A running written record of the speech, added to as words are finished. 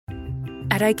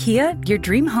At IKEA, your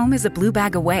dream home is a blue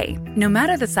bag away. No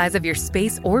matter the size of your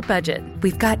space or budget,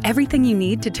 we've got everything you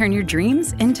need to turn your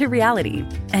dreams into reality.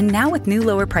 And now with new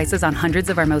lower prices on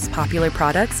hundreds of our most popular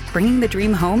products, bringing the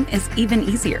dream home is even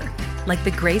easier. Like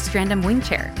the gray Strandom wing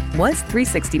chair was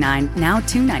 $369, now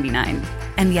 $299.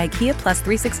 And the IKEA Plus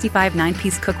 365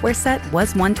 9-piece cookware set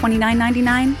was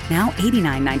 $129.99, now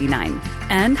 $89.99.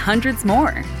 And hundreds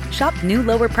more. Shop new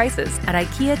lower prices at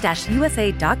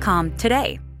IKEA-USA.com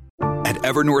today. At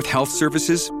Evernorth Health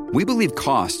Services, we believe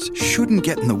costs shouldn't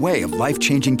get in the way of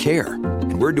life-changing care,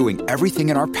 and we're doing everything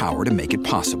in our power to make it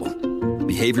possible.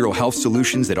 Behavioral health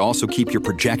solutions that also keep your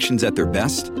projections at their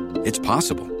best? It's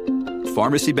possible.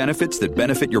 Pharmacy benefits that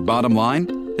benefit your bottom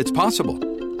line? It's possible.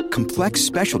 Complex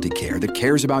specialty care that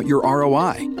cares about your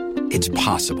ROI? It's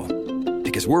possible.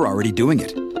 Because we're already doing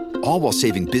it. All while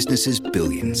saving businesses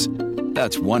billions.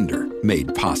 That's Wonder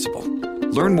made possible.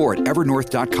 Learn more at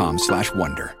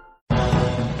evernorth.com/wonder.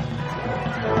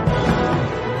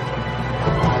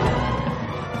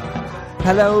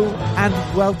 Hello and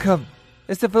welcome.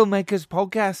 It's the Filmmakers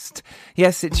Podcast.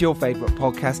 Yes, it's your favourite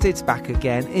podcast. It's back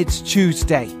again. It's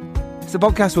Tuesday. It's the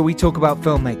podcast where we talk about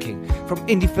filmmaking, from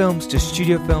indie films to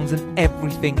studio films and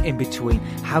everything in between.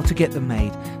 How to get them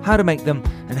made, how to make them,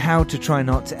 and how to try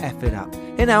not to F it up.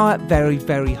 In our very,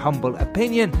 very humble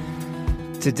opinion.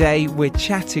 Today we're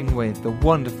chatting with the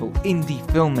wonderful indie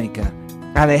filmmaker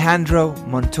Alejandro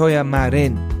Montoya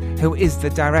Marin, who is the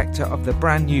director of the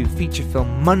brand new feature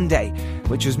film Monday,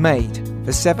 which was made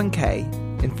for 7K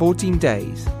in 14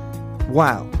 days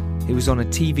while he was on a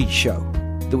TV show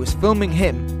that was filming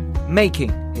him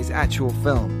making his actual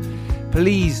film.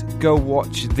 Please go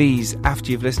watch these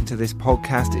after you've listened to this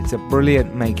podcast. It's a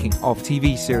brilliant making of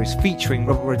TV series featuring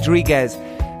Robert Rodriguez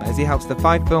as he helps the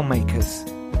 5 filmmakers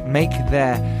make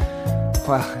their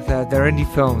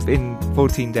indie films in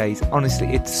 14 days. Honestly,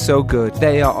 it's so good.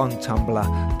 They are on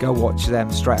Tumblr. Go watch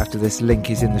them straight after this. Link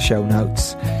is in the show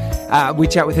notes. We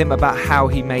chat with him about how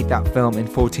he made that film in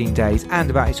 14 days and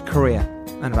about his career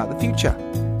and about the future.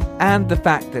 And the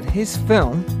fact that his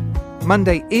film,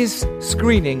 Monday, is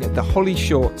screening at the Holly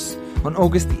Shorts on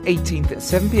August the 18th at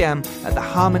 7 p.m. at the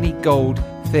Harmony Gold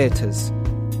Theatres.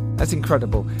 That's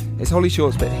incredible. It's Holly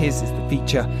Shorts, but his is the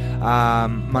feature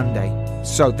Monday.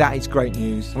 So that is great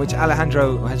news, which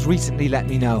Alejandro has recently let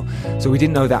me know. So we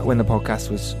didn't know that when the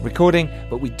podcast was recording,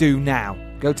 but we do now.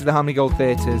 Go to the Harmony Gold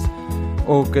Theatres,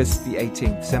 August the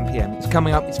 18th, 7 p.m. It's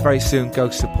coming up. It's very soon. Go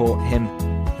support him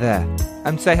there.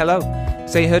 And say hello.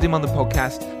 Say you heard him on the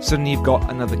podcast. Suddenly you've got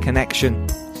another connection.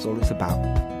 That's all it's about.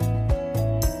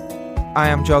 I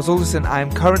am Giles Alderson. I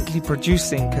am currently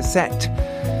producing Cassette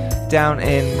down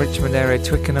in Richmond area,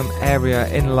 Twickenham area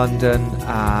in London.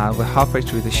 We're halfway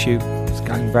through the shoot. It's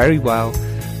going very well.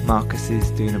 Marcus is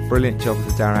doing a brilliant job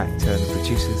as a director, and the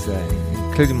producers,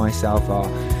 including myself, are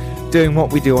doing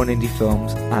what we do on indie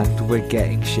films, and we're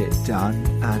getting shit done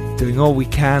and doing all we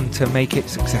can to make it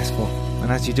successful.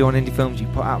 And as you do on indie films, you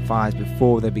put out fires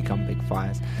before they become big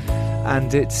fires.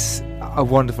 And it's a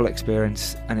wonderful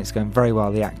experience, and it's going very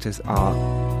well. The actors are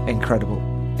incredible.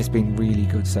 It's been really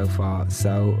good so far.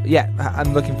 So, yeah,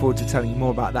 I'm looking forward to telling you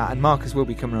more about that. And Marcus will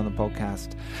be coming on the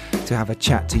podcast to have a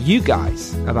chat to you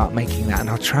guys about making that. And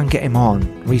I'll try and get him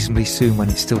on reasonably soon when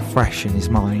it's still fresh in his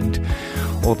mind,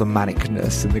 all the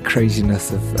manicness and the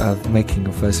craziness of making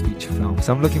your first feature film.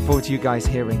 So I'm looking forward to you guys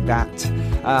hearing that.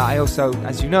 I also,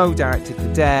 as you know, directed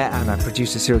The Dare, and I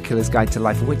produced A Serial Killer's Guide to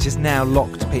Life, which is now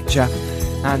locked picture.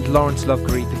 And Lawrence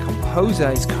Lovegree, the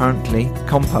composer, is currently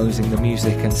composing the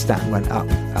music, and Stan went up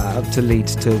to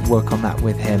Leeds to work on that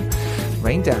with him.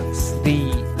 Raindance, the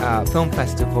film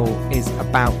festival is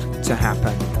about to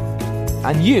happen,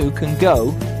 and you can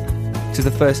go to the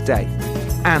first day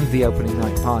and the opening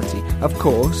night party. Of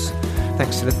course,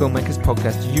 thanks to the Filmmakers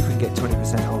Podcast, you can get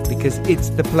 20% off because it's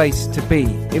the place to be.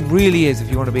 It really is.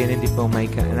 If you want to be an indie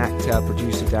filmmaker, an actor,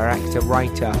 producer, director,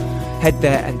 writer, head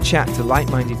there and chat to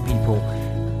like-minded people.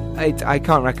 I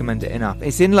can't recommend it enough.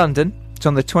 It's in London. It's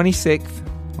on the 26th.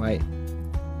 Wait.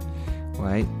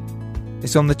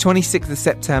 It's on the 26th of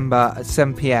September at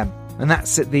 7 p.m. And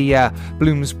that's at the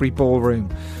Bloomsbury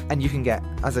Ballroom. And you can get,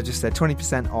 as I just said,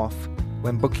 20% off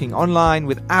when booking online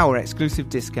with our exclusive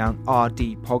discount,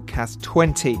 RD Podcast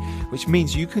 20, which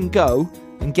means you can go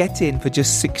and get in for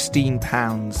just £16.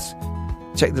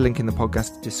 Check the link in the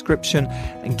podcast description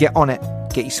and get on it.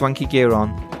 Get your swanky gear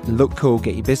on, look cool,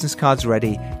 get your business cards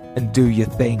ready, and do your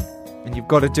thing. And you've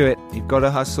got to do it. You've got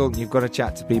to hustle, and you've got to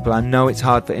chat to people. I know it's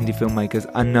hard for indie filmmakers.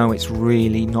 I know it's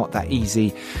really not that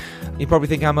easy. You probably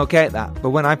think I'm okay at that,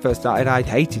 but when I first started, I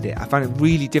hated it. I found it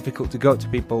really difficult to go up to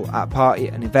people at a party,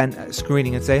 at an event, at a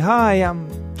screening, and say, "Hi, I'm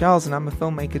Giles, and I'm a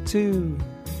filmmaker too."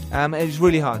 It's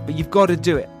really hard, but you've got to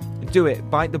do it. Do it.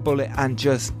 Bite the bullet and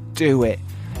just do it.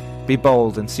 Be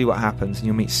bold and see what happens, and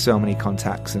you'll meet so many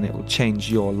contacts, and it will change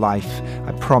your life.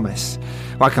 I promise.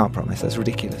 Well, I can't promise. That's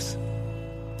ridiculous.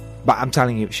 But I'm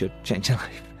telling you, it should change your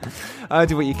life.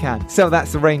 Do what you can. So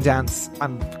that's the rain dance.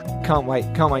 Can't wait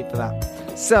for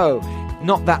that. So,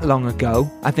 not that long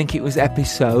ago, I think it was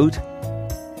episode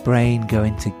Brain Go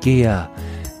Into Gear,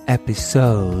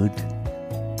 episode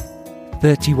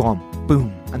 31.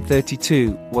 Boom. And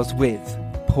 32 was with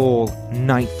Paul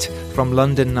Knight from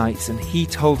London Nights, and he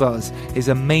told us his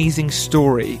amazing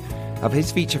story of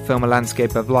his feature film A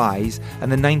Landscape of Lies and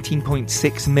the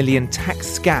 19.6 million tax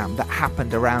scam that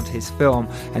happened around his film.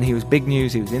 And he was big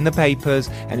news, he was in the papers,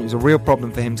 and it was a real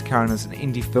problem for him to carry on as an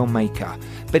indie filmmaker.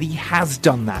 But he has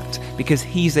done that because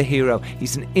he's a hero.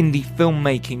 He's an indie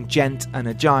filmmaking gent and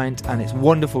a giant, and it's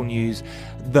wonderful news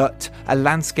that A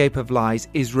Landscape of Lies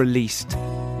is released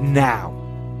now.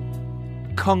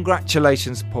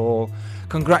 Congratulations, Paul.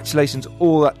 Congratulations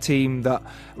all that team that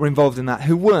were involved in that,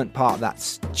 who weren't part of that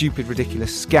stupid,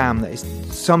 ridiculous scam that is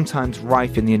sometimes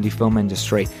rife in the indie film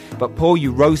industry. But Paul,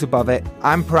 you rose above it.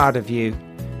 I'm proud of you.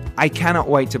 I cannot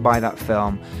wait to buy that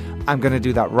film. I'm going to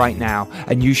do that right now,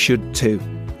 and you should too.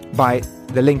 Buy it.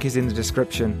 The link is in the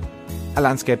description. A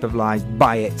Landscape of Lies.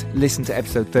 Buy it. Listen to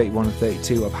episode 31 and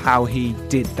 32 of how he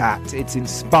did that. It's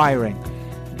inspiring.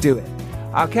 Do it.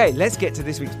 Okay, let's get to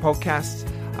this week's podcast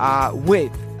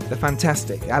with the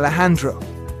fantastic Alejandro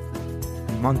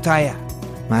Montoya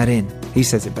Marin. He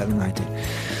says it better than I do.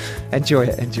 Enjoy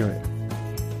it.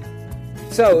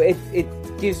 So it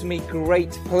gives me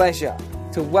great pleasure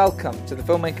to welcome to the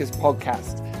Filmmakers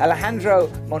Podcast Alejandro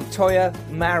Montoya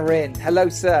Marin. Hello,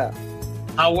 sir.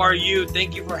 How are you?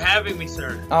 Thank you for having me,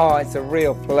 sir. Oh, it's a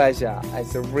real pleasure.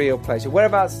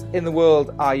 Whereabouts in the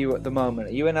world are you at the moment?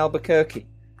 Are you in Albuquerque?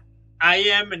 I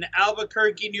am in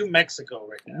Albuquerque, New Mexico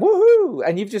right now. Woohoo!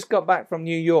 And you've just got back from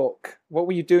New York. What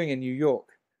were you doing in New York?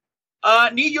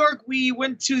 New York, we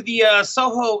went to the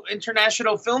Soho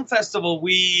International Film Festival.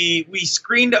 We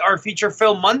screened our feature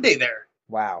film Monday there.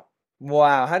 Wow.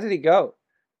 How did it go?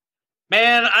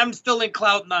 Man, I'm still in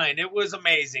cloud nine. It was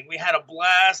amazing. We had a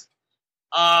blast.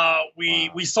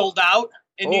 We sold out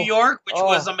in New York, which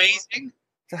was amazing.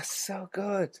 That's so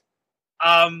good.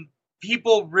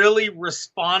 People really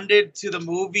responded to the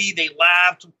movie. They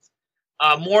laughed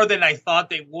more than I thought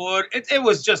they would. It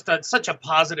was just such a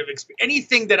positive experience.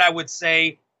 Anything that I would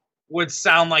say would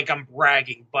sound like I'm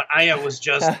bragging, but I was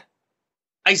just,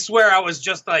 I swear I was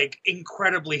just like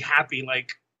incredibly happy.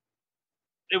 Like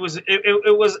it was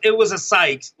a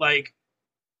sight, like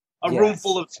a room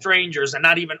full of strangers, and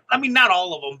not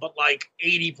all of them, but like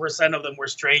 80% of them were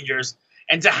strangers.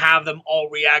 And to have them all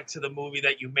react to the movie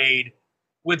that you made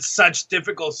with such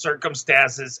difficult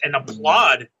circumstances and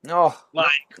applaud a lot.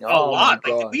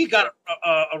 Like, we got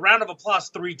a round of applause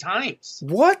 3 times.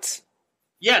 What?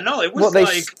 Yeah, no, it was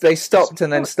they stopped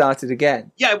and then started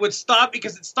again. Yeah, it would stop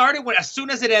because it started as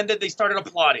soon as it ended, they started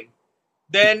applauding.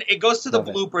 Then it goes to the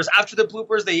bloopers. After the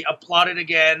bloopers, they applauded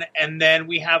again, and then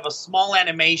we have a small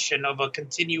animation of a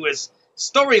continuous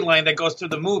storyline that goes through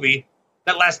the movie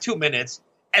that lasts 2 minutes.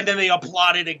 And then they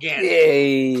applauded again.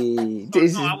 Yay!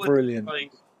 This is brilliant.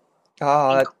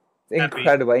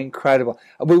 Incredible.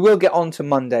 We will get on to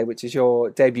Monday, which is your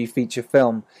debut feature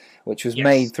film, which was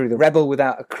made through the Rebel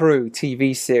Without a Crew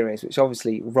TV series, which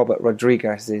obviously Robert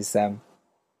Rodriguez's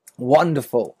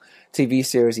wonderful TV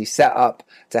series he set up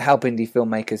to help indie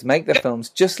filmmakers make their films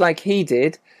just like he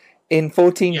did in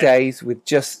 14 days with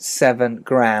just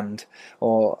 $7,000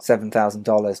 or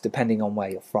 $7,000, depending on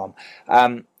where you're from.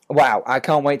 Wow, I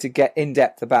can't wait to get in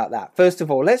depth about that. First of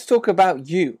all, let's talk about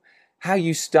you, how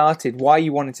you started, why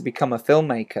you wanted to become a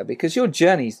filmmaker, because your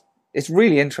journey is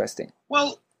really interesting.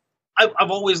 Well, I've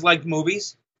always liked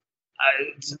movies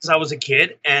since I was a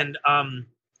kid, and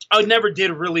I never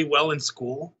did really well in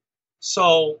school.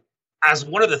 So as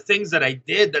one of the things that I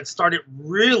did that started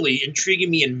really intriguing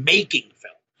me in making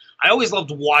film, I always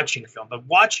loved watching film, but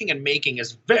watching and making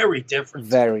is very different.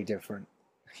 Very different.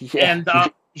 Yeah.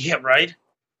 And right.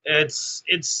 It's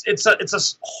a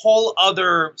whole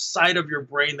other side of your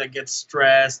brain that gets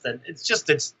stressed, and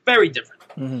it's very different.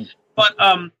 Mm-hmm. But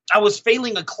I was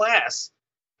failing a class,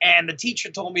 and the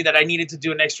teacher told me that I needed to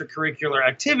do an extracurricular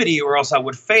activity or else I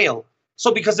would fail.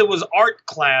 So because it was art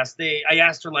class, I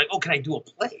asked her, like, "Oh, can I do a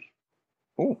play?"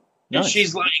 Oh, nice. And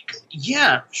she's like,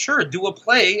 "Yeah, sure, do a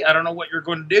play. I don't know what you're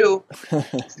going to do."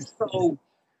 So,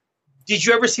 did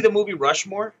you ever see the movie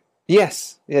Rushmore?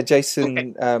 Yes. Yeah,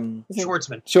 Jason...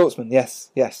 Schwartzman,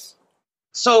 yes.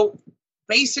 So,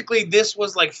 basically, this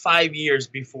was like 5 years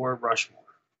before Rushmore.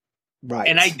 Right.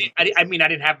 And I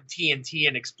didn't have TNT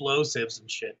and explosives and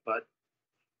shit, but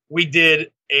we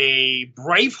did a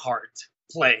Braveheart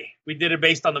play. We did it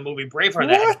based on the movie Braveheart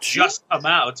that had just come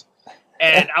out.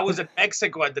 And I was in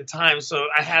Mexico at the time, so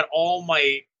I had all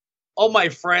my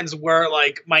friends wear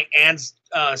like my aunt's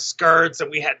skirts,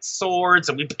 and we had swords,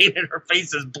 and we painted her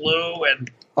faces blue. And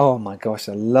oh my gosh,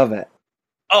 I love it.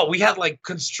 Oh, we had like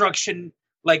construction,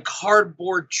 like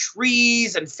cardboard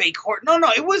trees and fake horse. No,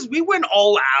 we went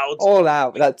all out. All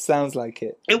out. That sounds like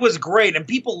it. It was great, and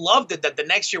people loved it. That the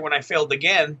next year when I failed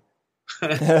again,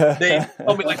 they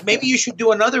told me like, maybe you should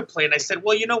do another play. And I said,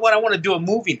 well, you know what? I want to do a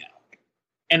movie now.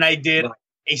 And I did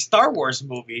a Star Wars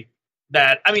movie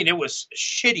that, I mean, it was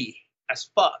shitty as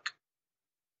fuck,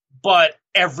 but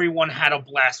everyone had a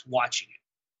blast watching it.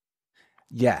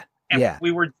 Yeah. And yeah.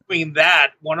 we were doing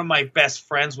that. One of my best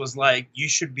friends was like, you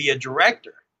should be a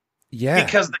director. Yeah.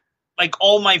 Because like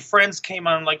all my friends came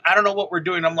on, like, I don't know what we're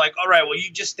doing. I'm like, all right, well, you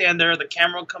just stand there. The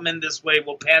camera will come in this way.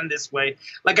 We'll pan this way.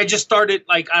 Like I just started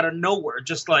like out of nowhere,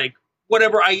 just like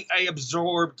whatever I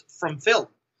absorbed from film.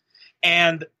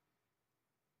 And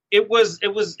it was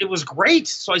great.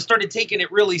 So I started taking it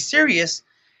really serious.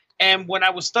 And when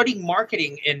I was studying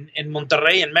marketing in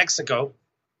Monterrey in Mexico,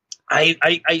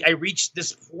 I reached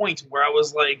this point where I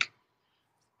was like,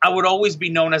 I would always be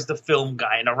known as the film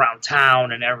guy and around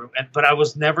town but I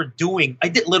was never doing, I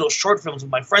did little short films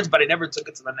with my friends, but I never took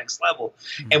it to the next level.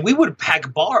 And we would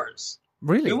pack bars.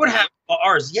 Really? We would have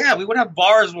bars. Yeah, we would have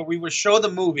bars where we would show the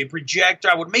movie, projector.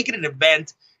 I would make it an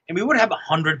event. And we would have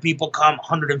 100 people come,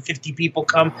 150 people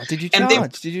come. Oh, did you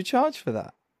charge? Did you charge for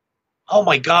that? Oh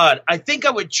my God. I think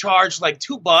I would charge like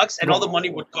 $2 and all the money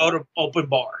would go to open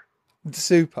bar.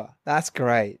 Super. That's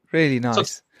great. Really nice.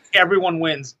 So everyone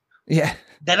wins. Yeah.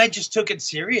 Then I just took it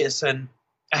serious, and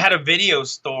I had a video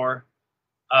store.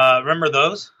 Remember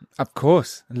those? Of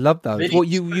course. I love those. What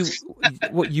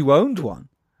you owned one?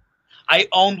 I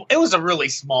owned, it was a really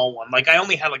small one. Like I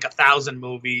only had like 1,000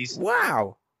 movies.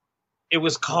 Wow. It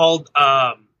was called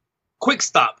Quick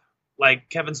Stop, like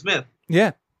Kevin Smith.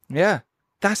 Yeah. Yeah.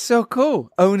 That's so cool.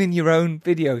 Owning your own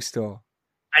video store.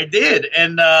 I did.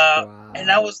 And and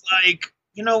I was like,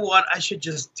 you know what? I should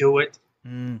just do it.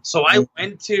 So I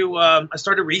went to, I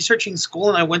started researching school,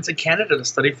 and I went to Canada to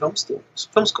study film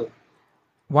school.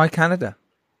 Why Canada?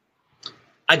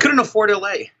 I couldn't afford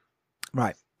LA.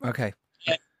 Right. Okay.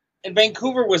 And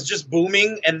Vancouver was just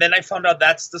booming. And then I found out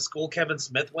that's the school Kevin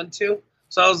Smith went to.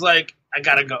 So I was like, I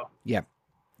gotta go. Yeah.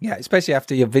 Yeah, especially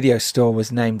after your video store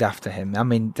was named after him. I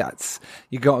mean,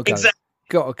 you gotta go. Exactly.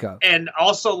 Gotta go. And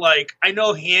also, like, I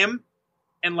know him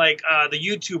and, like, the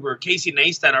YouTuber Casey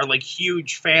Neistat are, like,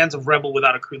 huge fans of Rebel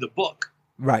Without a Crew, the book.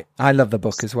 Right. I love the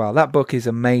book as well. That book is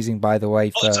amazing, by the way,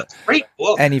 for it's a great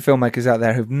book. Any filmmakers out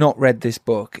there who've not read this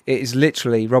book. It is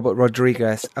literally Robert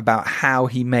Rodriguez about how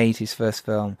he made his first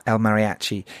film, El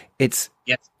Mariachi. It's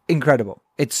incredible.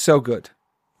 It's so good.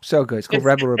 So good. It's called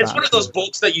Rebel. It's one of those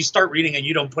books that you start reading and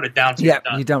you don't put it down. Yeah,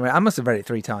 you don't read it. I must have read it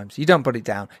 3 times. You don't put it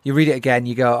down. You read it again.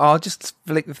 You go, I'll just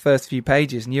flick the first few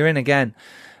pages, and you're in again.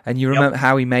 And you remember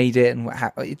how he made it, and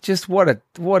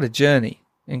what a journey.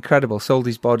 Incredible. Sold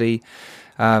his body.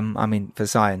 For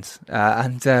science.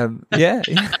 Yeah.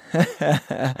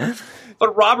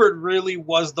 But Robert really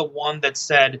was the one that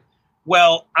said,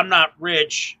 well, I'm not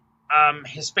rich. I'm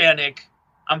Hispanic.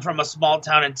 I'm from a small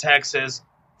town in Texas.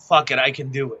 Fuck it, I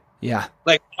can do it. Yeah.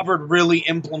 Like, Robert really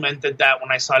implemented that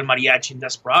when I saw El Mariachi and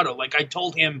Desperado. Like, I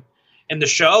told him in the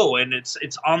show, and it's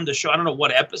on the show. I don't know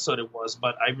what episode it was,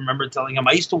 but I remember telling him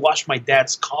I used to wash my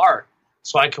dad's car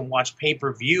so I can watch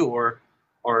pay-per-view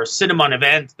or a cinema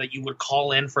event that you would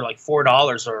call in for like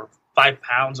 $4 or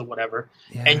 £5 or whatever,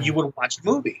 and you would watch the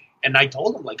movie. And I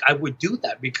told him, like, I would do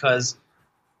that because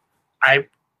I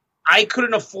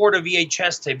couldn't afford a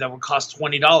VHS tape that would cost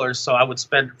 $20, so I would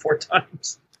spend it 4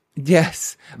 times.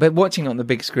 Yes, but watching on the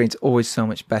big screen is always so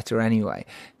much better anyway.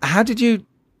 How did you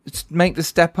make the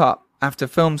step up after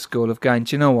film school of going,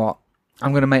 do you know what?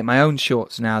 I'm going to make my own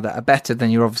shorts now that are better than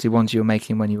your obviously ones you were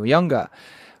making when you were younger.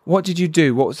 What did you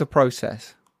do? What was the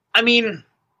process? I mean,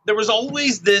 there was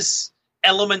always this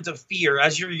element of fear.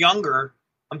 As you're younger,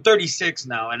 I'm 36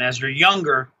 now, and as you're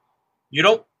younger,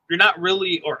 you're not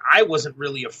really, or I wasn't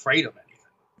really afraid of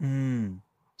anything.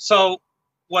 So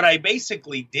what I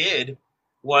basically did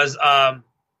was I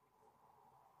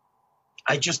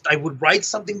would write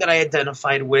something that I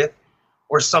identified with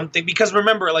or something, because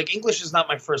remember, like, English is not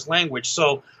my first language.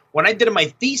 So when I did my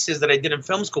thesis that I did in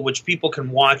film school, which people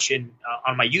can watch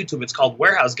on my YouTube, it's called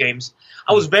Warehouse Games.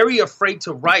 I was very afraid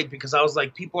to write because I was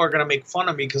like, people are going to make fun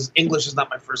of me because English is not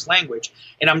my first language.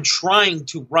 And I'm trying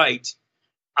to write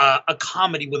a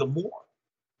comedy with a moral.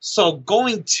 So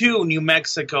going to New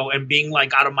Mexico and being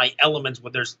like out of my elements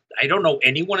where I don't know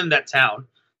anyone in that town.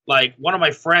 Like one of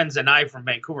my friends and I from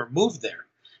Vancouver moved there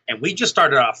and we just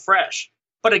started off fresh.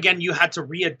 But again, you had to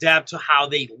readapt to how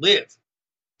they live,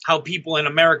 how people in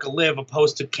America live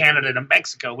opposed to Canada and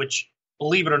Mexico, which,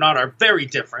 believe it or not, are very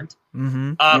different.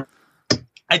 Mm-hmm.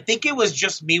 I think it was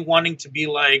just me wanting to be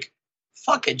like,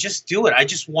 fuck it, just do it. I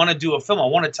just want to do a film. I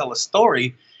want to tell a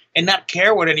story and not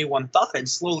care what anyone thought. And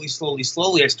slowly,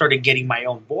 I started getting my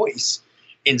own voice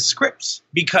in scripts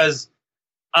because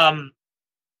one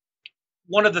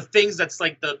of the things that's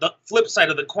like the flip side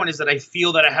of the coin is that I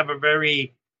feel that I have a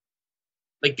very,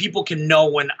 like, people can know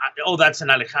when, that's an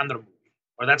Alejandro movie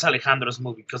or that's Alejandro's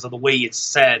movie because of the way it's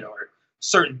said or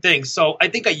certain things. So I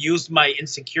think I used my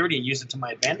insecurity and used it to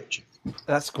my advantage.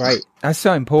 That's great. That's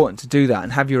so important to do that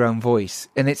and have your own voice.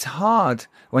 And it's hard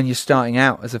when you're starting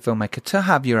out as a filmmaker to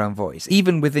have your own voice,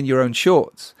 even within your own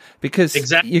shorts, because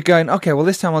you're going, okay, well,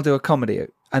 this time I'll do a comedy.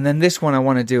 And then this one I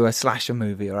want to do a slasher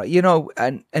movie, or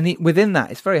within that,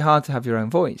 it's very hard to have your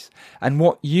own voice. And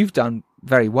what you've done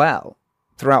very well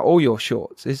throughout all your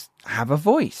shorts is have a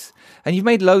voice. And you've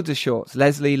made loads of shorts: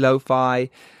 Leslie,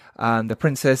 Lo-Fi, The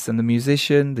Princess and the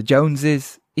Musician, The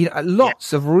Joneses.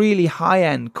 Lots of really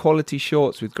high-end quality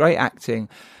shorts with great acting,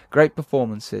 great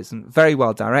performances, and very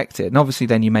well directed. And obviously,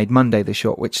 then you made Monday the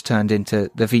short, which turned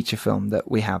into the feature film that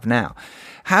we have now.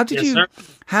 How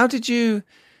did you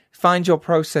find your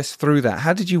process through that?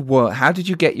 How did you work? How did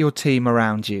you get your team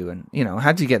around you? And,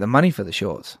 how did you get the money for the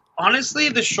shorts? Honestly,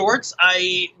 the shorts,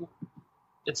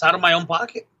 it's out of my own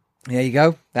pocket. There you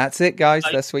go. That's it, guys.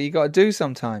 That's what you got to do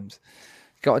sometimes.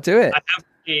 You got to do it. I have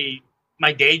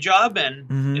my day job,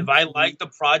 and if I like the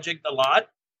project a lot,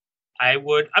 I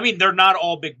would. I mean, they're not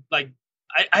all big. Like,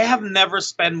 I have never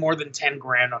spent more than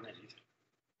 $10,000 on anything.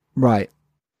 Right.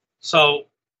 So,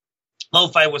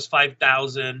 Lo-Fi was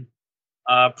 $5,000.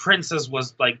 Princess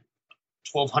was like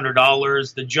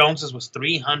 $1,200. The Joneses was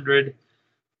 $300.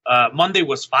 Monday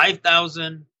was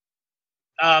 $5,000.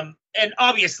 And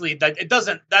obviously,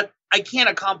 I can't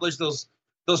accomplish those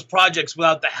projects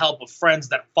without the help of friends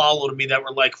that followed me that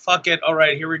were like, fuck it, all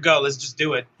right, here we go, let's just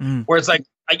do it. Where it's like,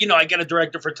 I get a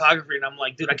director of photography and I'm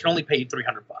like, dude, I can only pay you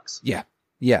 $300.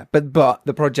 Yeah, but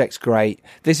the project's great.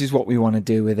 This is what we want to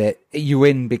do with it. You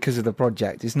win because of the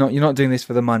project. You're not doing this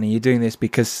for the money. You're doing this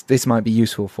because this might be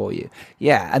useful for you.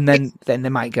 Yeah, and then they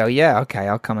might go, yeah, okay,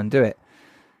 I'll come and do it.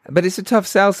 But it's a tough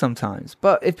sell sometimes.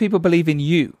 But if people believe in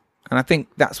you, and I think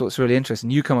that's what's really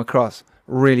interesting, you come across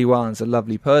really well as a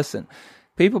lovely person.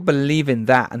 People believe in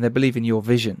that and they believe in your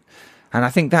vision. And I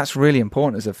think that's really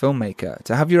important as a filmmaker,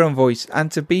 to have your own voice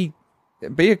and to be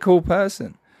a cool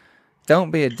person. Don't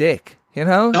be a dick.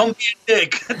 Don't be a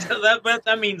dick.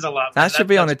 that means a lot. That should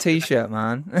be on a t-shirt,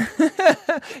 man.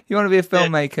 You want to be a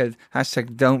filmmaker?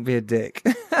 # don't be a dick.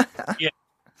 Yeah.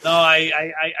 No,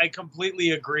 I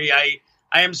completely agree. I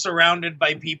am surrounded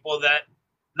by people that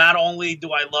not only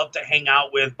do I love to hang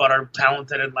out with, but are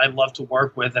talented and I love to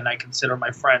work with, and I consider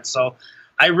my friends. So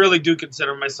I really do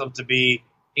consider myself to be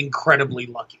incredibly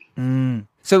lucky.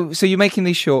 So you're making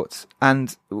these shorts,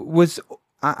 and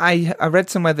I read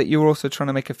somewhere that you were also trying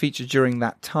to make a feature during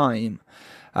that time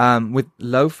with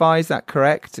Lo-Fi, is that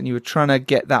correct? And you were trying to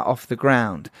get that off the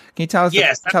ground. Can you tell us?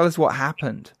 Yes, tell us what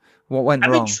happened. What went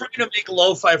wrong? I've been trying to make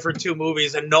Lo-Fi for 2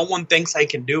 movies, and no one thinks I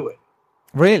can do it.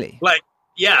 Really? Like,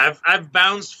 yeah, I've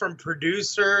bounced from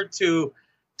producer to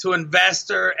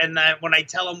investor, and then when I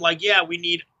tell them, like, yeah, we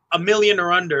need $1 million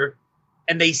or under,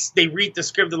 and they read the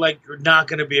script, they're like, you're not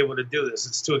going to be able to do this.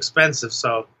 It's too expensive.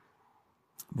 So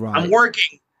right. I'm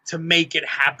working to make it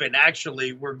happen.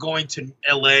 Actually, we're going to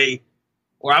LA,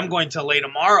 or I'm going to LA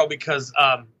tomorrow because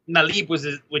NALIP,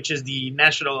 which is the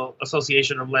National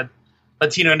Association of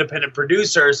Latino Independent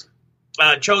Producers,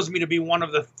 chose me to be one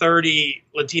of the 30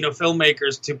 Latino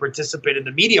filmmakers to participate in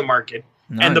the media market.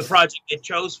 Nice. And the project they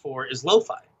chose for is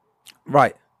Lo-Fi.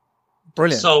 Right.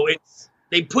 Brilliant. So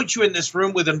they put you in this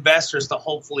room with investors to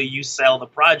hopefully you sell the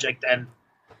project. And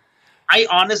I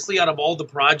honestly, out of all the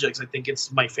projects, I think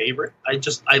it's my favorite.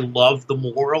 I love the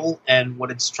moral and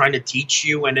what it's trying to teach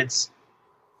you. And it's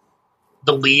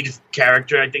the lead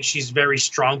character. I think she's very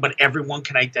strong, but everyone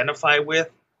can identify with.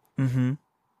 Mm-hmm.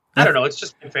 I don't know. It's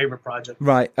just my favorite project.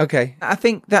 Right. Okay. I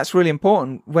think that's really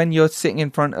important when you're sitting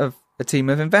in front of a team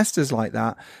of investors like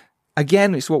that.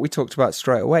 Again, it's what we talked about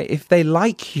straight away. If they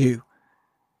like you,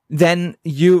 then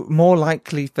you're more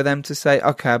likely for them to say,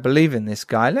 okay, I believe in this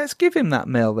guy. Let's give him that $1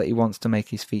 million that he wants to make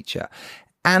his feature.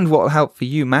 And what will help for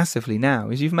you massively now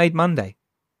is you've made Monday.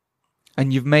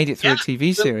 And you've made it through a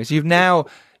TV series. You're now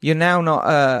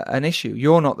not an issue.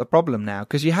 You're not the problem now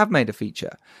because you have made a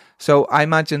feature. So I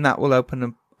imagine that will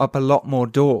open up a lot more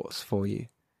doors for you.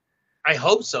 I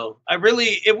hope so.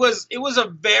 It was a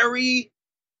very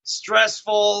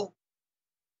stressful,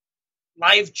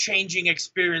 life-changing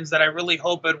experience that I really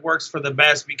hope it works for the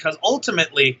best, because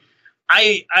ultimately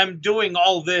I'm doing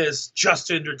all this just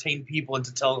to entertain people and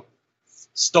to tell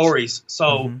stories.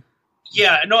 So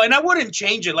yeah, no, and I wouldn't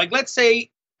change it. Like, let's say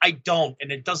I don't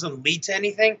and it doesn't lead to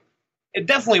anything. It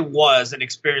definitely was an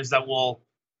experience that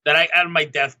on my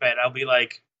deathbed, I'll be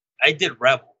like, I did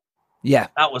Rebel. Yeah.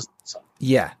 That was awesome.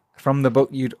 Yeah. From the book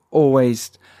you'd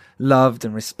always loved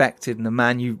and respected, and the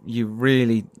man you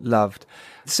really loved.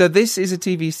 So this is a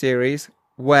TV series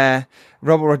where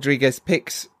Robert Rodriguez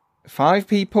picks 5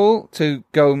 people to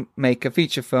go make a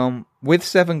feature film with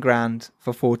 $7,000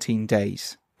 for 14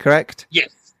 days, correct? Yes.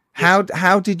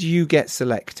 How did you get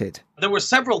selected? There were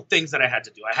several things that I had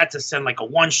to do. I had to send like a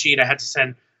one sheet. I had to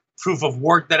send proof of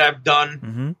work that I've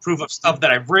done, proof of stuff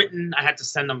that I've written. I had to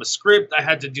send them a script. I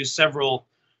had to do several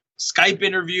Skype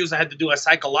interviews. I had to do a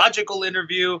psychological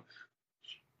interview.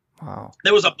 Wow.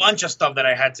 There was a bunch of stuff that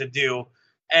I had to do.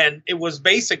 And it was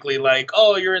basically like,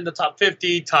 oh, you're in the top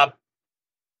 50, top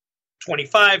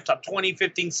 25, top 20,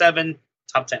 15, 7,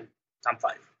 top 10, top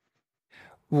 5.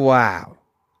 Wow.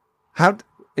 How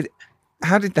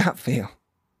did that feel?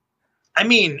 I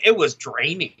mean, it was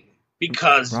draining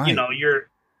because, you know,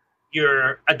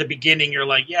 you're at the beginning, you're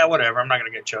like, yeah, whatever, I'm not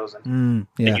going to get chosen.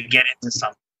 Yeah. And you get into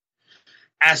something.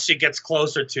 As it gets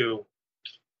closer to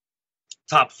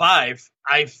top 5,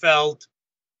 I felt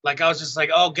like I was just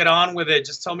like, oh, get on with it.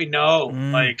 Just tell me no.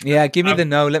 Like, yeah, give me the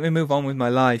no. Let me move on with my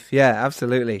life. Yeah,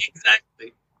 absolutely.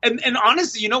 Exactly. And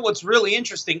honestly, you know what's really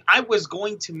interesting? I was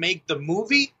going to make the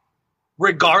movie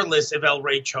regardless if El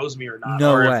Rey chose me or not.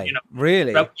 No or way. If, you know,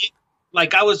 really?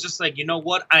 Like, I was just like, you know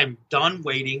what? I'm done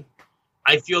waiting.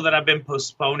 I feel that I've been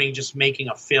postponing just making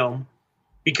a film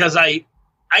because I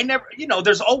never, you know,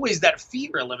 there's always that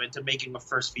fear element to making a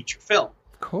first feature film.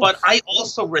 But I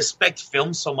also respect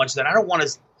film so much that I don't want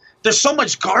to. There's so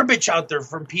much garbage out there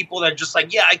from people that are just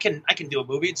like, yeah, I can do a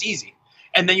movie. It's easy.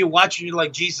 And then you watch and you're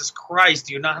like, Jesus Christ,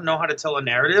 do you not know how to tell a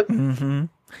narrative?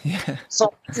 Yeah.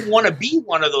 So I didn't want to be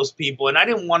one of those people, and I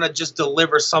didn't want to just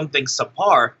deliver something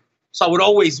subpar. So I would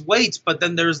always wait. But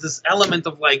then there's this element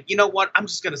of like, you know what? I'm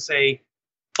just going to say,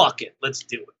 fuck it. Let's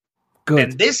do it. Good.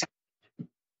 And this happened.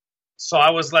 So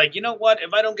I was like, you know what?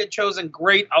 If I don't get chosen,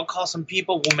 great. I'll call some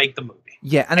people. We'll make the movie.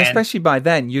 Yeah, and especially by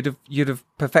then, you'd have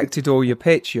perfected all your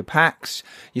pitch, your packs.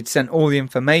 You'd sent all the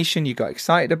information. You got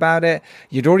excited about it.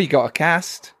 You'd already got a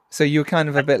cast, so you were kind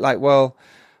of a bit like, well,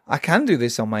 I can do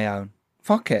this on my own.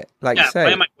 Fuck it, like you say.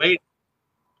 Why am I waiting?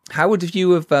 How would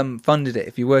you have funded it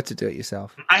if you were to do it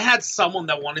yourself? I had someone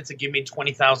that wanted to give me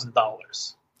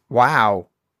 $20,000. Wow,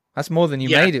 that's more than you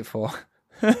made it for.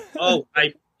 Oh,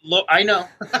 I know.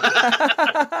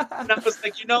 And I was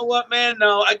like, you know what, man?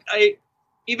 No, I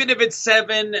even if it's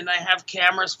 7 and I have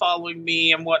cameras following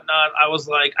me and whatnot, I was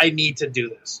like, I need to do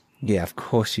this. Yeah, of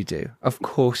course you do. Of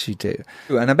course you do.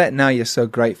 And I bet now you're so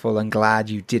grateful and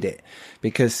glad you did it,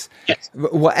 because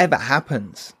whatever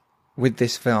happens with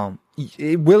this film,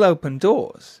 it will open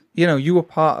doors. You know, you were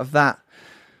part of that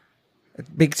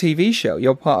big TV show.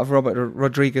 You're part of Robert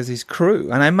Rodriguez's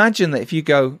crew. And I imagine that if you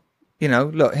go, you know,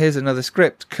 look, here's another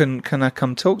script. Can I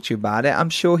come talk to you about it? I'm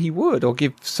sure he would, or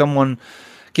give some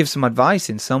advice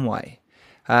in some way.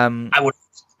 I would.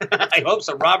 I hope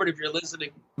so, Robert, if you're listening.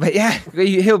 But yeah,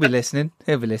 he'll be listening.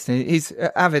 He's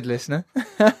an avid listener.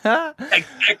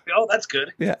 Exactly. Oh, that's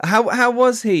good. Yeah. How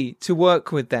was he to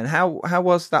work with then? How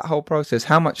was that whole process?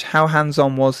 How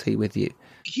hands-on was he with you?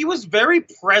 He was very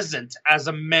present as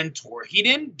a mentor. He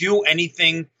didn't do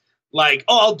anything like,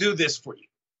 oh, I'll do this for you.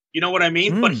 You know what I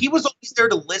mean? But he was always there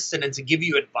to listen and to give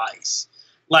you advice.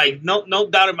 Like, no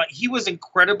doubt about it. He was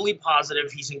incredibly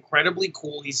positive. He's incredibly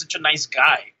cool. He's such a nice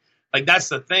guy. Like, that's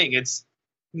the thing. It's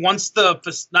once not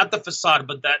the facade,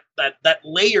 but that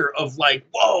layer of like,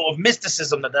 whoa, of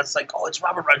mysticism that's like, oh, it's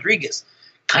Robert Rodriguez,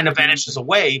 kind of vanishes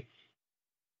away.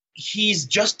 He's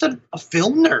just a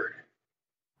film nerd.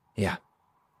 Yeah.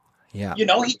 Yeah. You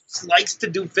know, he just likes to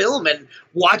do film and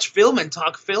watch film and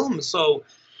talk film. So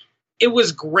it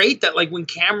was great that, like, when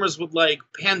cameras would like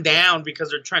pan down because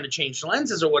they're trying to change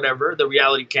lenses or whatever, the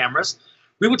reality cameras,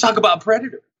 we would talk about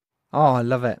Predator. Oh, I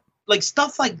love it. Like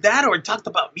stuff like that, or talked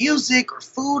about music or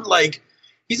food. Like,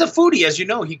 he's a foodie, as you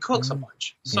know, he cooks a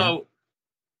bunch. So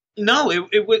no,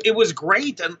 it was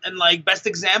great. And like, best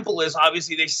example is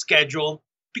obviously they schedule,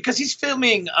 because he's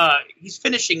finishing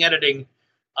editing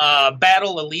Alita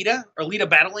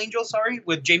Battle Angel,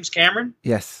 with James Cameron.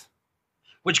 Yes.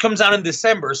 Which comes out in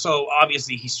December, so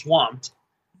obviously he's swamped.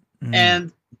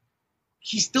 And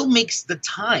he still makes the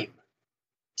time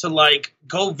to like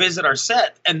go visit our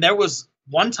set. And there was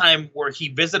one time where he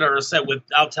visited our set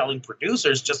without telling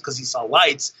producers just because he saw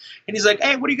lights. And he's like,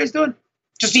 "Hey, what are you guys doing?"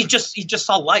 He just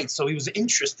saw lights, so he was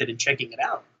interested in checking it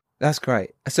out. That's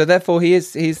great. So therefore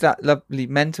he's that lovely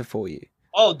mentor for you.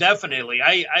 Oh, definitely.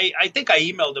 I think I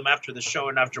emailed him after the show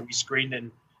and after we screened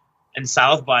in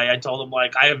South by. I told him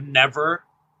like I have never,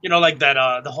 like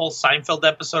that the whole Seinfeld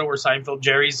episode where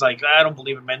Jerry's like, "I don't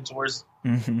believe in mentors."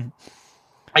 Mm-hmm.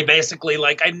 I basically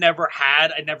I never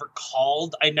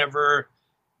called, I never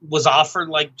was offered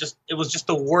it was just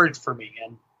a word for me,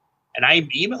 and I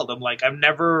emailed him like I've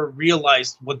never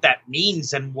realized what that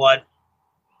means and what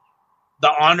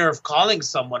the honor of calling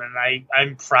someone, and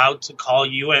I'm proud to call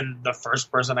you and the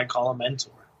first person I call a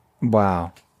mentor.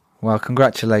 Wow. Well,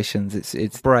 congratulations.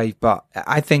 It's brave, but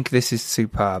I think this is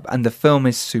superb, and the film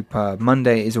is superb.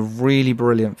 Monday is a really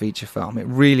brilliant feature film. It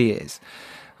really is,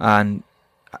 and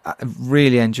I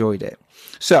really enjoyed it.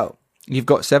 So you've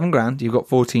got $7,000. You've got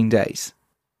 14 days.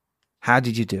 How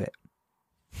did you do it?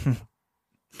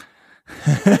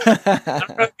 I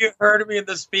don't know if you heard me in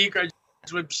the speaker,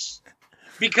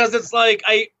 because it's like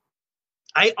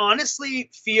I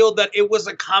honestly feel that it was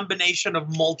a combination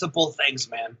of multiple things,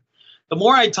 man. The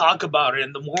more I talk about it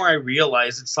and the more I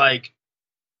realize, it's like,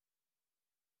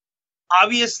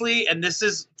 obviously, and this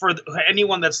is for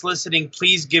anyone that's listening,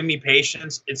 please give me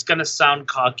patience. It's going to sound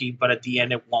cocky, but at the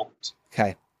end it won't.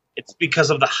 Okay. It's because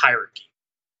of the hierarchy.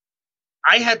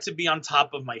 I had to be on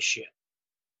top of my shit.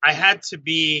 I had to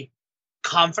be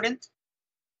confident,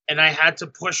 and I had to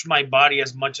push my body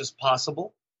as much as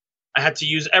possible. I had to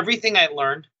use everything I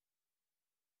learned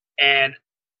and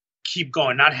keep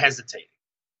going, not hesitating.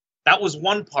 That was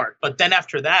one part. But then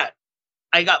after that,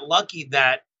 I got lucky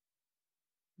that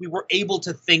we were able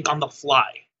to think on the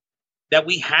fly, that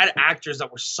we had actors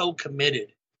that were so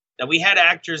committed, that we had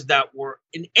actors that were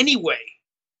in any way,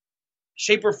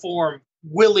 shape or form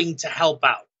willing to help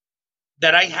out,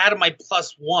 that I had my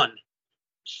plus one,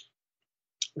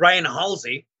 Ryan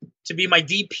Halsey, to be my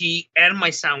DP and my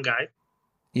sound guy.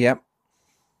 Yep.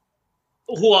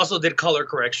 Who also did color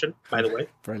correction, by the way.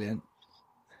 Brilliant.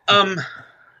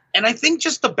 And I think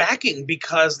just the backing,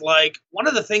 because one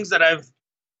of the things that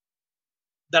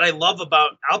I love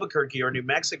about Albuquerque or New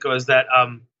Mexico is that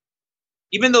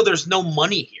even though there's no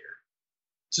money here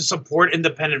to support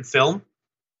independent film,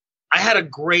 I had a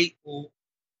great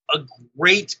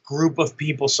group of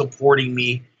people supporting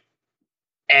me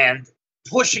and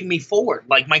pushing me forward.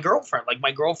 Like my girlfriend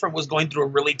was going through a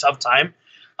really tough time.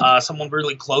 Someone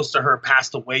really close to her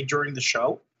passed away during the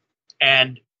show,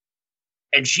 and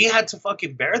she had to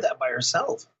fucking bear that by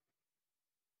herself.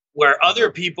 Where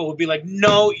other people would be like,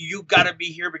 "No, you got to be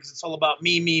here because it's all about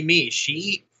me, me, me."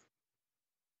 She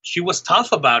was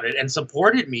tough about it and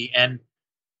supported me. And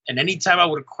anytime I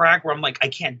would crack where I'm like, I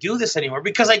can't do this anymore,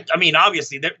 because I mean,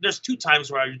 obviously there's two times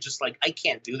where you're just like, I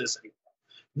can't do this anymore.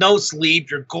 No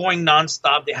sleep. You're going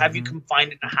nonstop. They have you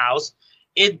confined in a house.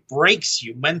 It breaks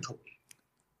you mentally.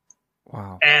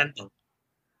 Wow. And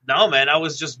no, man, I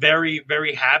was just very,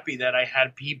 very happy that I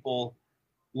had people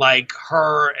like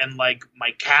her and like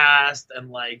my cast and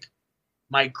like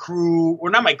my crew, or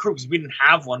not my crew because we didn't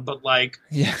have one, but like,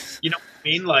 yes, you know what I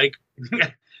mean? Like,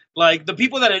 like the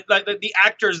people that like the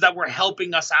actors that were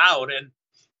helping us out. And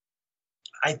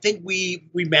I think we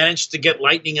managed to get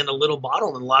lightning in a little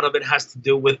bottle, and a lot of it has to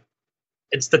do with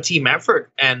it's the team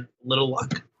effort and little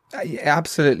luck. You're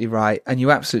absolutely right, and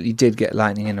you absolutely did get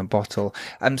lightning in a bottle.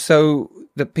 So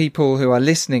the people who are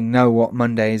listening know what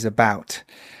Monday is about.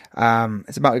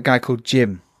 It's about a guy called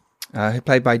Jim, who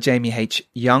played by Jamie H.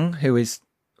 Young, who is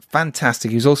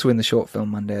fantastic. He was also in the short film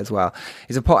Monday as well.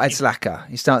 He's a pothead slacker.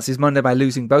 He starts his Monday by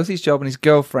losing both his job and his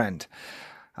girlfriend.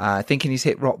 Thinking he's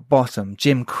hit rock bottom,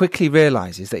 Jim quickly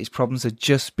realizes that his problems are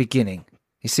just beginning.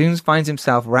 He soon finds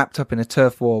himself wrapped up in a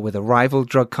turf war with rival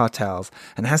drug cartels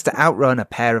and has to outrun a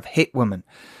pair of hitwomen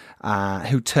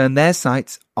who turn their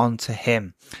sights onto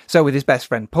him. So with his best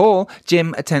friend Paul,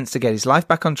 Jim attempts to get his life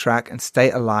back on track and stay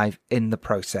alive in the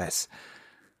process.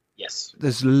 Yes.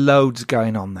 There's loads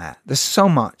going on there. There's so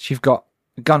much. You've got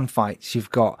gunfights,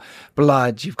 you've got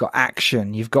blood, you've got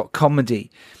action, you've got comedy.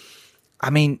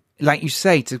 I mean, like you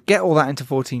say, to get all that into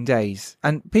 14 days,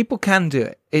 and people can do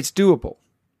it. It's doable.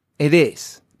 It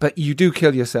is. But you do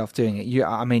kill yourself doing it. You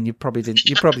probably didn't.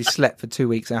 You probably slept for 2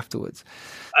 weeks afterwards.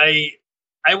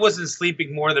 I wasn't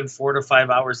sleeping more than 4 to 5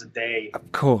 hours a day.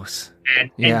 Of course. And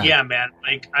yeah, man.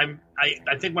 Like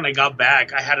I think when I got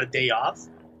back, I had a day off,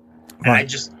 and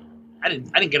right. I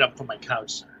didn't get up from my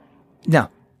couch. No.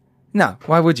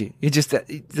 Why would you? You just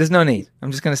there's no need.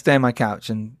 I'm just going to stay on my couch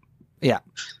and Yeah.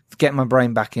 Get my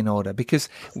brain back in order because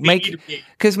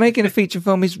making a feature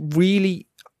film is really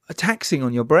taxing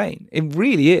on your brain. It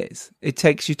really is. It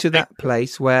takes you to that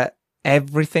place where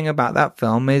everything about that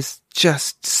film is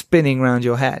just spinning around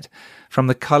your head, from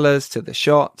the colors to the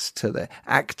shots to the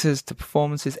actors to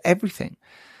performances, everything.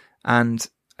 And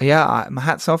yeah, my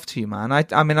hat's off to you, man.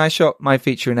 I mean, I shot my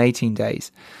feature in 18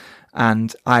 days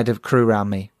and I had a crew around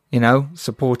me,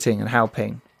 supporting and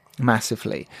helping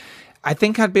massively. I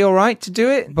think I'd be all right to do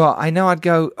it, but I know I'd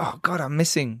go, oh God, I'm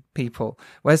missing people.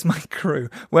 Where's my crew?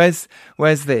 Where's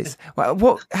this?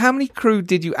 How many crew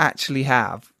did you actually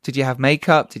have? Did you have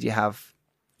makeup? Did you have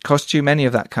costume? Any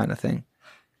of that kind of thing?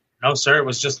 No, sir. It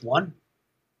was just one.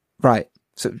 Right.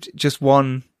 So just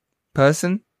one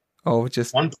person? Or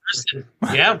just one person?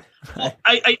 Yeah.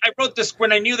 I wrote this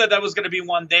when I knew that was going to be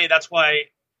one day. That's why,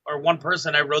 or one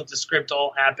person, I wrote the script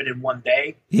all happened in one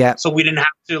day. Yeah. So we didn't have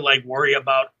to worry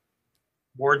about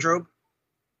wardrobe.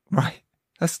 Right.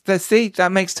 See,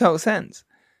 that makes total sense.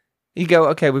 You go,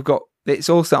 okay, it's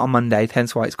all set on Monday,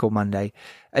 hence why it's called Monday.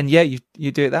 And yeah,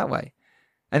 you do it that way.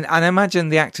 And I imagine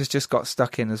the actors just got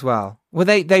stuck in as well. Well,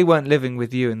 they weren't living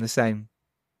with you in the same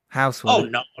house. Oh,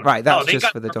 no. Right, that's they just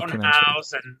got for the their own documentary.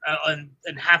 house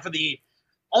and half of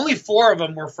only 4 of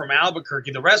them were from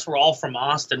Albuquerque. The rest were all from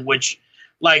Austin, which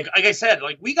like I said,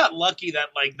 we got lucky that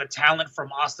the talent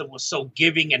from Austin was so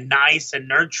giving and nice and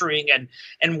nurturing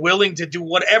and willing to do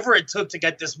whatever it took to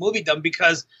get this movie done,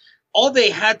 because all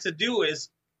they had to do is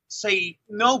say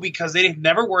no, because they've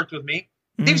never worked with me.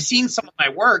 Mm-hmm. They've seen some of my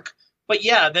work, but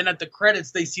yeah, then at the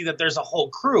credits they see that there's a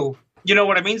whole crew. You know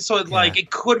what I mean? So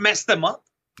it could mess them up.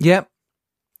 Yep.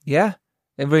 Yeah.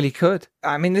 It really could.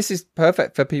 I mean, this is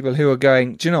perfect for people who are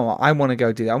going, do you know what? I want to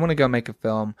go do that. I want to go make a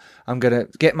film. I'm going to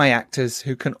get my actors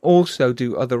who can also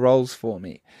do other roles for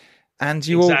me. And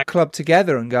you all club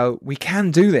together and go, we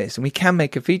can do this and we can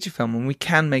make a feature film and we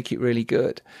can make it really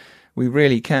good. We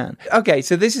really can. Okay,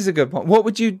 so this is a good point. What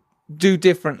would you do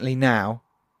differently now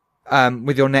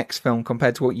with your next film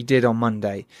compared to what you did on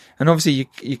Monday? And obviously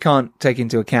you can't take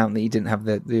into account that you didn't have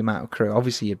the amount of crew.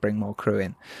 Obviously you'd bring more crew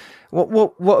in.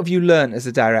 What have you learned as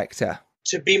a director?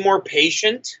 To be more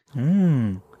patient.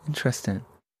 Interesting.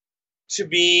 To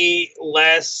be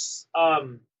less,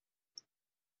 I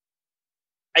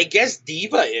guess,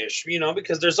 diva-ish,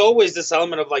 because there's always this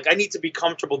element of I need to be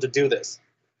comfortable to do this.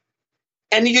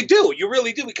 And you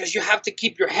really do, because you have to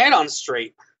keep your head on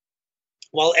straight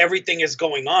while everything is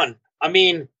going on. I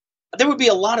mean, there would be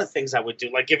a lot of things I would do.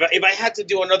 If I had to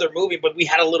do another movie, but we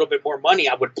had a little bit more money,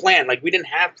 I would plan. We didn't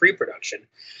have pre-production.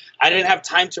 I didn't have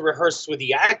time to rehearse with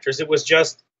the actors. It was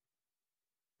just,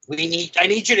 I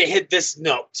need you to hit this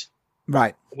note.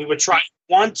 Right. We would try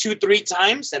 1, 2, 3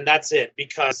 times, and that's it.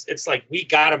 Because it's we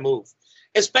gotta move.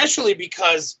 Especially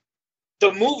because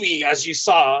the movie, as you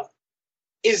saw,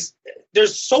 there's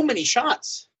so many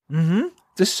shots. Mm-hmm.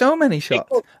 There's so many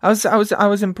shots. I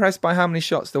was impressed by how many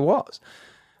shots there was.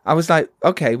 I was like,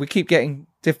 okay, we keep getting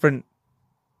different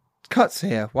cuts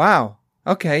here. Wow.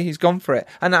 Okay, he's gone for it.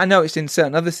 And I noticed in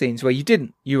certain other scenes where you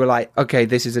didn't. You were like, okay,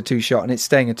 this is a 2-shot, and it's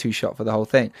staying a 2-shot for the whole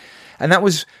thing. And that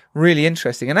was really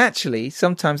interesting. And actually,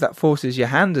 sometimes that forces your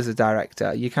hand as a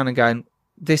director. You're kind of going,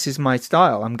 this is my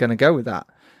style. I'm going to go with that.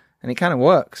 And it kind of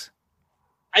works.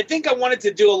 I think I wanted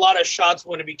to do a lot of shots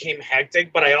when it became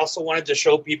hectic, but I also wanted to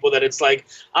show people that it's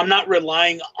I'm not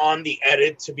relying on the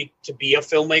edit to be a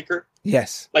filmmaker.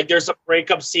 Yes. There's a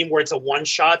breakup scene where it's a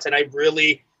 1-shot, and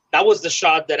that was the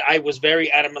shot that I was very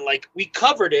adamant. We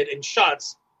covered it in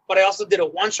shots, but I also did a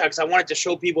 1-shot because I wanted to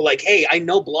show people hey, I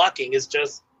know blocking is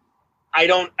just, I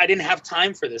didn't have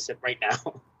time for this right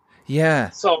now.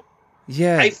 Yeah. So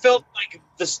yeah, I felt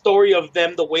the story of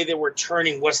them, the way they were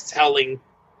turning, was telling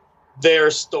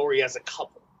their story as a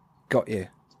couple. Got you.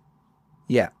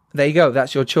 Yeah. There you go.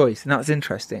 That's your choice. And that's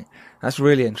interesting. That's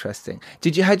really interesting.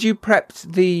 Had you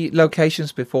prepped the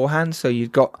locations beforehand? So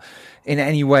you'd got in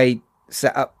any way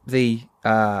set up the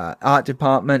art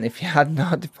department, if you had an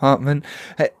art department,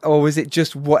 or was it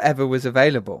just whatever was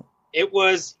available? It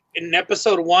was in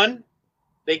episode 1.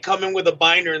 They come in with a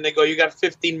binder and they go, you got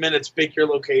 15 minutes, pick your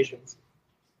locations.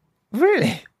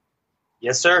 Really?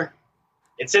 Yes, sir.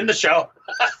 It's in the show.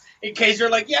 In case you're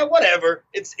yeah, whatever.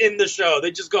 It's in the show. They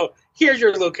just go, here's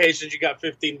your locations. You got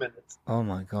 15 minutes. Oh,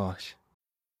 my gosh.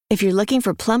 If you're looking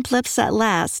for plump lips that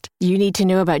last, you need to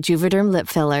know about Juvederm lip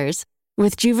fillers.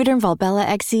 With Juvederm Volbella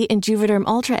XC and Juvederm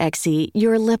Ultra XC,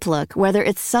 your lip look, whether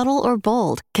it's subtle or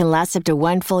bold, can last up to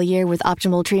 1 full year with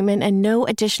optimal treatment and no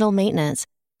additional maintenance.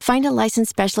 Find a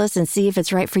licensed specialist and see if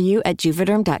it's right for you at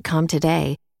Juvederm.com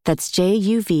today. That's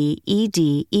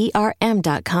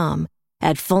JUVEDERM.com.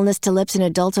 Add fullness to lips in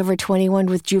adults over 21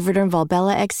 with Juvederm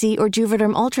Volbella XC or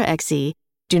Juvederm Ultra XC.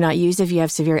 Do not use if you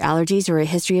have severe allergies or a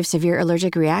history of severe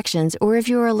allergic reactions, or if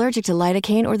you are allergic to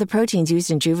lidocaine or the proteins used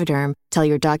in Juvederm. Tell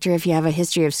your doctor if you have a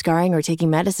history of scarring or taking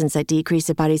medicines that decrease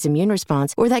the body's immune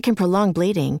response or that can prolong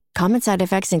bleeding. Common side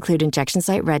effects include injection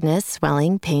site redness,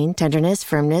 swelling, pain, tenderness,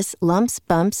 firmness, lumps,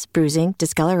 bumps, bruising,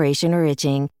 discoloration, or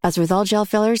itching. As with all gel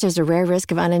fillers, there's a rare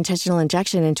risk of unintentional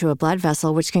injection into a blood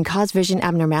vessel, which can cause vision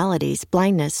abnormalities,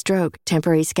 blindness, stroke,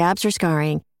 temporary scabs, or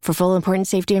scarring. For full important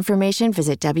safety information,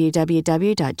 visit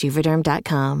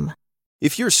www.juvederm.com.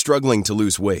 If you're struggling to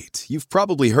lose weight, you've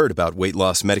probably heard about weight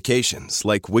loss medications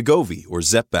like Wegovy or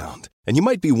Zepbound, and you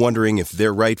might be wondering if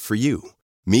they're right for you.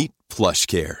 Meet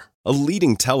PlushCare, a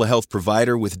leading telehealth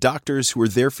provider with doctors who are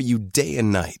there for you day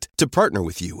and night to partner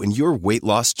with you in your weight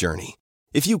loss journey.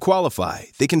 If you qualify,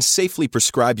 they can safely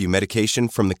prescribe you medication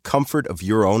from the comfort of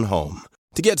your own home.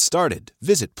 To get started,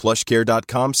 visit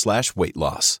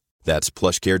plushcare.com/weightloss. That's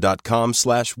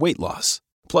plushcare.com/weightloss.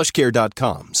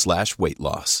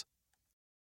 plushcare.com/weightloss.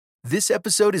 This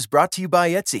episode is brought to you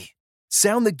by Etsy.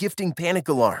 Sound the gifting panic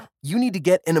alarm. You need to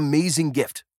get an amazing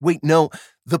gift. Wait, no,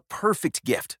 the perfect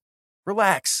gift.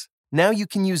 Relax. Now you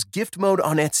can use gift mode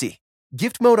on Etsy.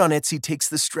 Gift mode on Etsy takes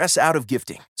the stress out of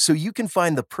gifting, so you can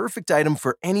find the perfect item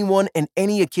for anyone and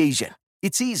any occasion.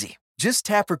 It's easy. Just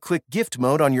tap or click gift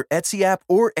mode on your Etsy app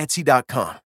or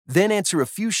Etsy.com. Then answer a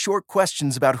few short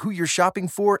questions about who you're shopping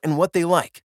for and what they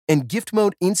like. And gift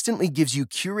mode instantly gives you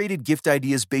curated gift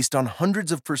ideas based on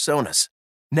hundreds of personas.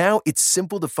 Now it's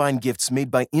simple to find gifts made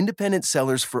by independent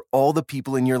sellers for all the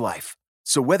people in your life.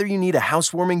 So whether you need a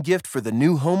housewarming gift for the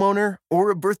new homeowner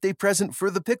or a birthday present for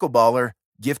the pickleballer,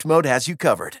 gift mode has you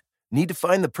covered. Need to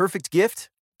find the perfect gift?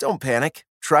 Don't panic.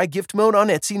 Try gift mode on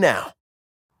Etsy now.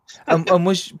 And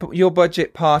was your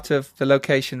budget part of the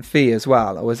location fee as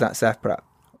well, or was that separate?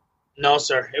 No,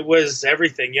 sir. It was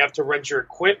everything. You have to rent your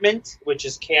equipment, which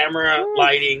is camera,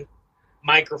 lighting,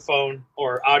 microphone,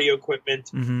 or audio equipment.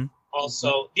 Mm-hmm.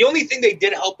 Also, the only thing they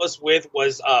did help us with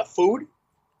was food.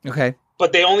 Okay.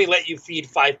 But they only let you feed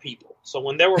 5 people. So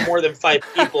when there were more than 5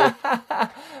 people,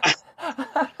 I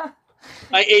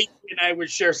ate and I would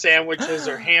share sandwiches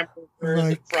or hamburgers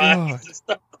and fries and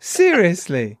stuff.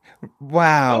 Seriously?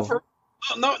 Wow.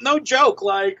 No joke.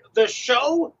 Like, the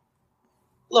show...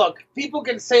 Look, people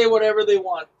can say whatever they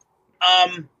want.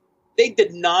 They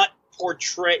did not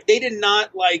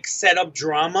set up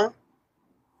drama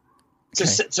to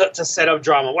set up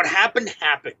drama. What happened.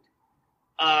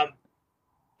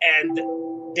 And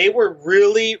they were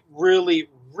really, really,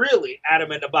 really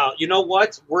adamant about, you know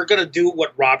what? We're going to do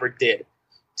what Robert did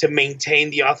to maintain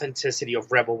the authenticity of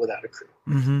Rebel Without a Crew.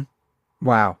 Mm-hmm.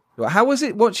 Wow. How was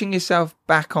it watching yourself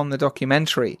back on the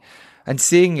documentary and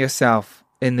seeing yourself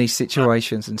in these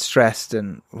situations and stressed,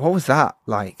 and what was that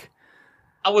like?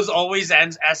 I was always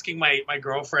asking my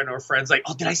girlfriend or friends, like,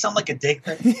 "Oh, did I sound like a dick?"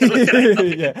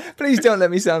 Yeah. Please don't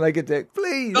let me sound like a dick,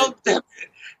 please. No,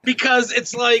 because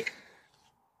it's like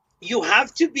you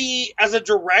have to be, as a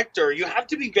director, you have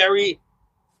to be very.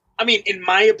 I mean, in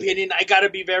my opinion, I got to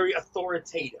be very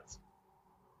authoritative.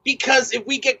 Because if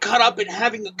we get caught up in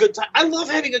having a good time, I love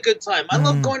having a good time. I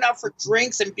love going out for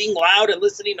drinks and being loud and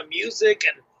listening to music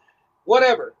and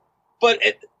whatever, but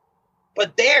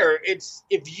there, it's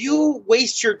if you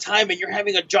waste your time and you're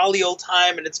having a jolly old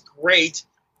time and it's great,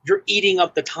 you're eating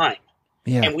up the time.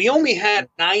 Yeah. And we only had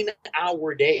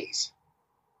 9-hour days.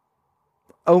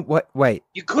 Oh, wait.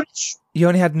 You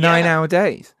only had 9-hour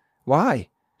days. Why?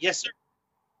 Yes, sir.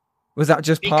 Was that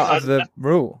just part of the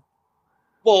rule?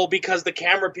 Well, because the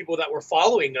camera people that were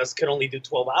following us could only do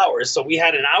 12 hours, so we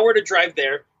had an hour to drive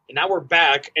there, an hour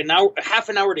back, and now half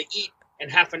an hour to eat.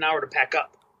 And half an hour to pack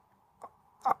up.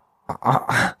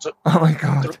 Oh my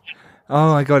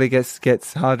god! It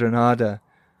gets harder and harder.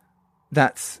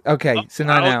 That's okay. So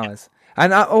 9 hours.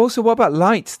 And also, what about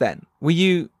lights? Then were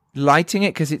you lighting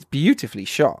it because it's beautifully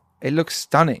shot? It looks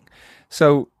stunning.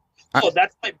 So,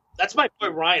 that's my boy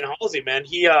Ryan Halsey, man.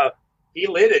 He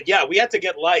lit it. Yeah, we had to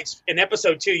get lights in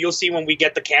episode 2. You'll see when we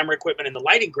get the camera equipment and the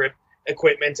lighting grip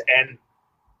equipment, and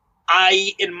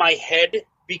in my head.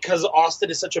 Because Austin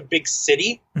is such a big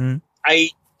city, I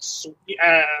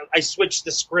switched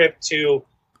the script to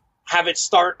have it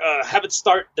start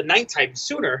the nighttime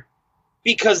sooner,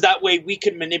 because that way we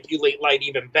can manipulate light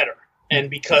even better. And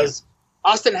because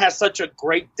Austin has such a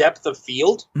great depth of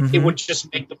field, it would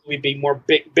just make the movie be more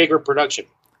bigger production.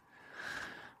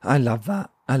 I love that.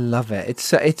 I love it.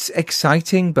 It's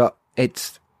exciting, but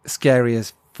it's scary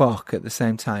as fuck at the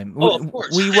same time. Oh, of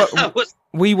course.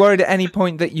 Were you worried at any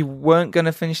point that you weren't going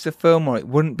to finish the film, or it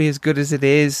wouldn't be as good as it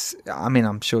is? I mean,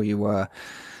 I'm sure you were.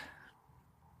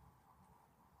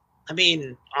 I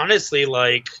mean, honestly,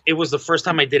 like, it was the first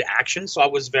time I did action, so I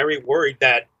was very worried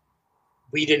that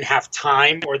we didn't have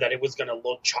time or that it was going to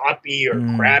look choppy or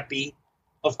crappy.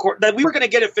 Of course, that we were going to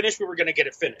get it finished, we were going to get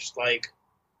it finished. Like,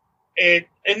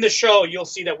 in the show, you'll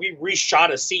see that we reshot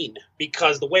a scene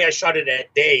because the way I shot it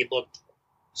at day looked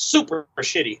super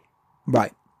shitty.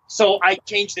 Right. So I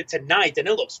changed it to night, and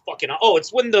it looks fucking... Oh,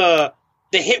 it's when the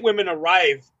hit women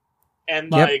arrive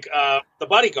and, like, the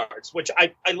bodyguards, which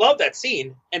I love that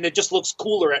scene, and it just looks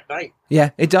cooler at night.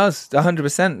 Yeah, it does.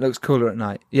 100% looks cooler at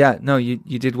night. Yeah, no, you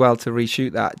did well to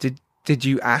reshoot that. Did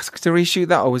you ask to reshoot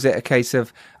that, or was it a case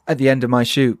of, at the end of my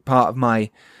shoot, part of my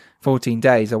 14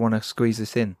 days, I want to squeeze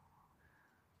this in?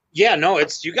 Yeah, no,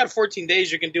 you got 14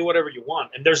 days, you can do whatever you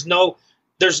want, and there's no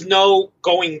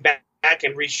going back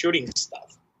and reshooting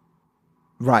stuff.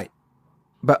 Right.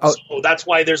 But so that's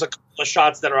why there's a couple of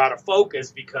shots that are out of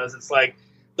focus, because it's like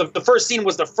the first scene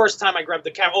was the first time I grabbed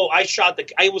the camera. Oh,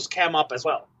 I was cam up as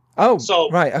well. Oh, so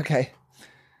right, okay.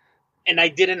 And I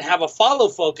didn't have a follow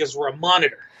focus or a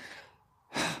monitor.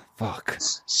 Fuck.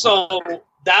 So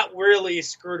that really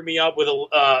screwed me up with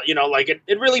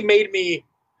it really made me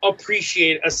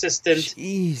appreciate assistant.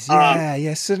 Jeez,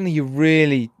 yeah. Suddenly you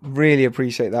really, really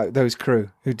appreciate those crew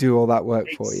who do all that work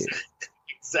for you.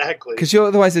 Exactly. Because you're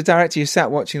otherwise the director, you sat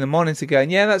watching the monitor going,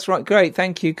 yeah, that's right, great,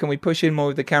 thank you. Can we push in more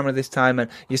with the camera this time? And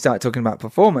you start talking about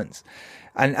performance.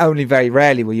 And only very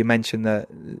rarely will you mention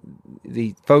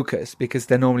the focus, because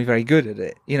they're normally very good at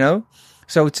it, you know?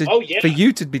 So for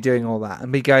you to be doing all that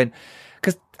and be going,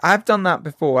 because I've done that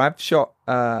before. I've shot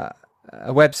a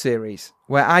web series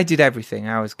where I did everything.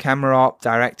 I was camera op,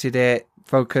 directed it,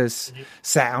 focus,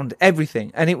 sound,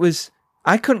 everything. And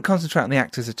I couldn't concentrate on the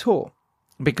actors at all,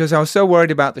 because I was so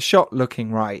worried about the shot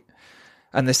looking right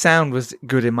and the sound was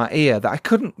good in my ear that I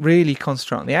couldn't really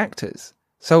concentrate on the actors.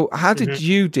 So how did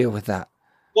you deal with that?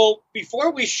 Well,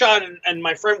 before we shot and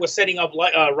my friend was setting up,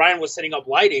 Ryan was setting up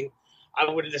lighting, I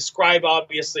would describe,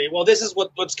 obviously, well, this is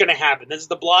what's going to happen. This is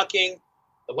the blocking.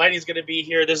 The lighting's going to be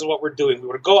here. This is what we're doing. We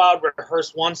would go out,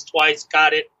 rehearse once, twice,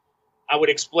 got it. I would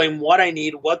explain what I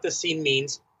need, what the scene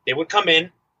means. They would come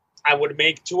in. I would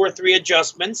make 2 or 3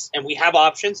 adjustments, and we have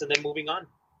options, and then moving on.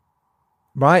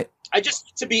 Right. I just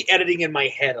need to be editing in my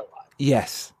head a lot.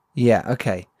 Yes. Yeah,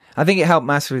 okay. I think it helped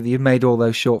massively that you made all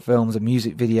those short films and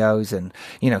music videos and,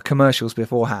 commercials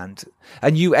beforehand.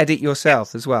 And you edit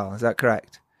yourself as well, is that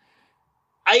correct?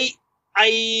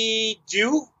 I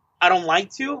do. I don't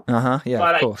like to. Yeah,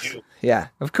 but of course. I do. Yeah,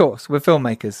 of course. We're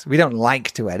filmmakers. We don't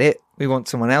like to edit. We want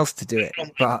someone else to do it.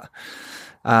 But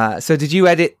so did you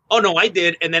edit? Oh, no, I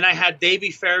did. And then I had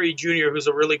Davey Ferry Jr., who's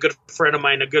a really good friend of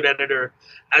mine, a good editor,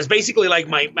 as basically like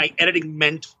my editing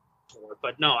mentor.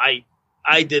 But no, I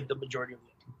did the majority of it.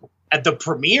 At the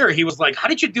premiere, he was like, how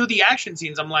did you do the action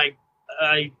scenes? I'm like,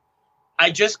 I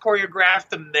just choreographed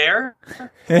them there.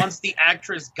 Once the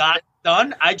actress got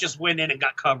done, I just went in and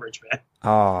got coverage, man.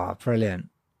 Oh, brilliant.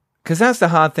 Because that's the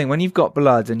hard thing. When you've got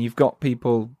blood and you've got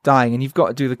people dying and you've got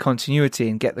to do the continuity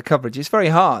and get the coverage, it's very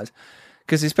hard.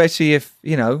 Because especially if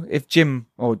Jim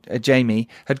or Jamie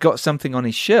had got something on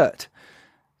his shirt,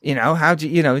 how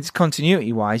do it's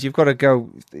continuity-wise, you've got to go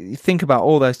think about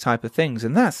all those type of things.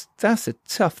 And that's a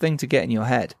tough thing to get in your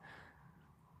head.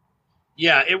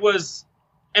 Yeah, it was.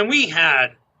 And we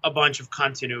had a bunch of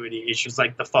continuity issues,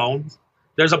 like the phone.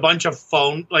 There's a bunch of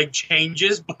phone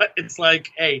changes, but it's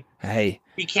like, hey,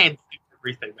 we can't do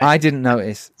everything. Man. I didn't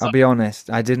notice. I'll be honest.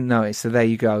 I didn't notice. So there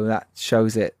you go. That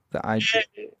shows it.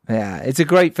 Yeah, it's a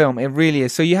great film. It really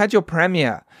is. So you had your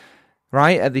premiere,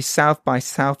 right, at the South by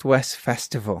Southwest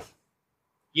Festival.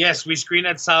 Yes, we screened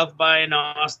at South by in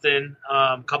Austin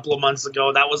a couple of months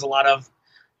ago. That was a lot of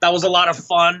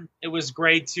fun. It was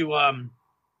great to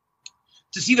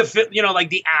see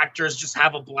the actors just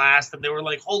have a blast, and they were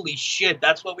like, holy shit,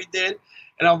 that's what we did.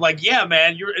 And I'm like, yeah,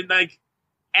 man,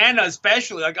 Anna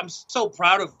especially, I'm so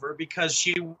proud of her, because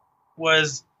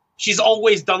she's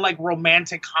always done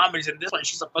romantic comedies, and this one,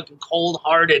 she's a fucking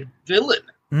cold-hearted villain.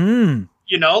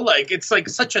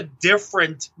 It's such a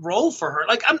different role for her.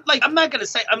 I'm not gonna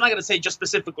say just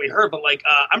specifically her, but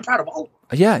I'm proud of all of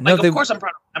them. Yeah, no, of course I'm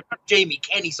proud of Jamie,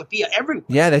 Kenny, Sophia, everyone.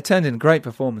 Yeah, they turned in great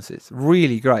performances.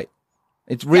 Really great.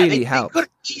 It's really helped. They could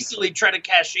easily try to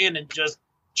cash in and just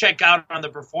check out on the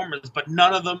performance, but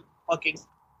none of them fucking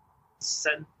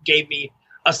gave me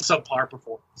a subpar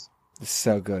performance.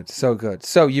 So good, so good.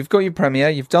 So you've got your premiere,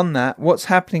 you've done that. What's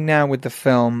happening now with the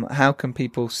film? How can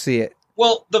people see it?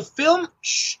 Well, the film,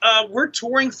 we're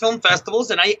touring film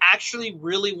festivals, and I actually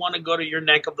really want to go to your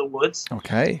neck of the woods.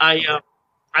 Okay.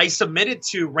 I submitted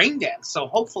to Rain Dance, so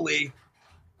hopefully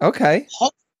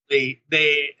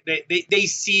they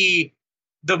see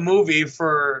the movie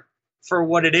for for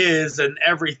what it is and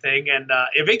everything. And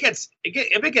if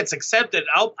it gets accepted,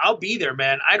 I'll be there,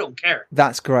 man. I don't care.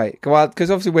 That's great. Well, because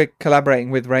obviously we're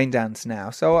collaborating with Raindance now,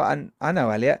 so I know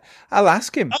Elliot. I'll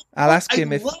ask him. I'll ask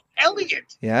him if. I love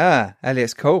Elliot. Yeah,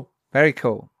 Elliot's cool. Very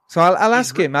cool. So I'll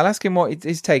ask him. I'll ask him what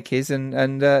his take is,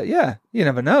 and yeah, you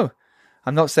never know.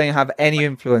 I'm not saying I have any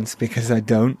influence because I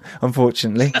don't,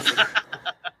 unfortunately.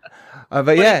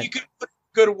 But yeah. If you could put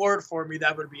a good word for me,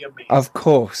 that would be amazing. Of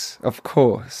course.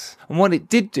 And what it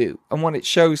did do, and what it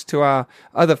shows to our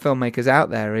other filmmakers out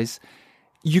there is,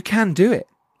 you can do it.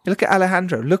 Look at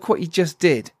Alejandro. Look what he just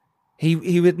did.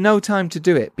 He had no time to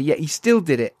do it, but yet he still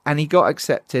did it, and he got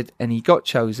accepted, and he got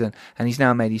chosen, and he's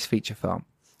now made his feature film.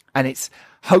 And it's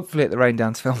hopefully at the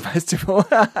Raindance Film Festival.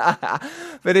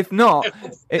 But if not,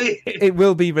 it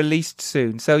will be released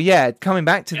soon. So yeah, coming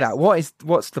back to that,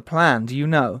 what's the plan? Do you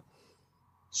know?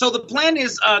 So the plan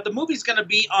is the movie's going to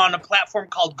be on a platform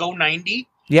called Go90,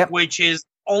 which is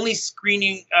only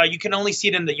screening. You can only see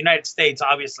it in the United States,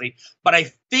 obviously. But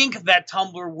I think that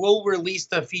Tumblr will release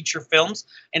the feature films.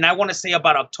 And I want to say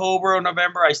about October or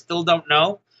November. I still don't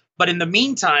know. But in the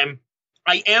meantime,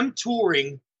 I am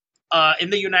touring in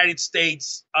the United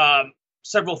States,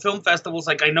 several film festivals.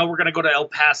 Like I know we're going to go to El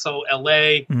Paso,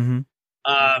 LA,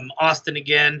 Austin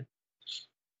again.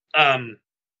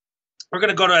 We're going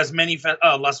to go to as many,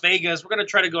 Las Vegas. We're going to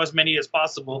try to go as many as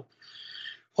possible.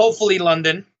 Hopefully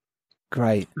London.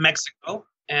 Great. Mexico.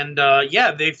 And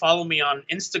they follow me on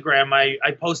Instagram.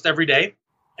 I post every day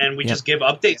and we just give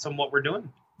updates on what we're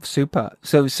doing. Super.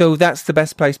 So that's the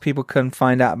best place people can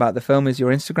find out about the film is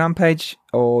your Instagram page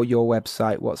or your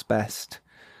website. What's best?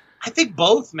 I think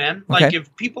both, man. Okay. Like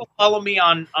if people follow me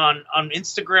on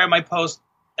Instagram, I post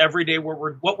every day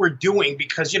what we're doing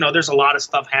because, there's a lot of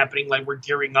stuff happening. Like we're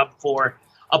gearing up for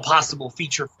a possible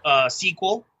feature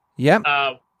sequel.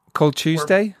 Yeah. Called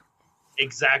Tuesday.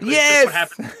 Exactly. Yes.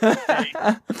 That's what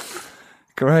happened today.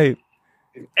 Great.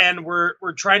 And we're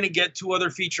trying to get 2 other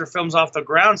feature films off the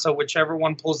ground. So whichever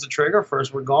one pulls the trigger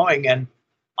first, we're going. And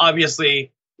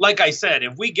obviously, like I said,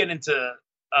 if we get into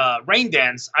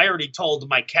Raindance, I already told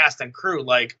my cast and crew,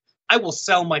 like, I will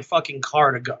sell my fucking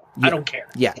car to go. Yeah. I don't care.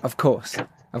 Yeah, of course.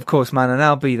 Of course, man. And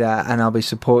I'll be there and I'll be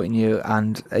supporting you.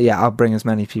 And I'll bring as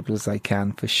many people as I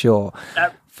can for sure.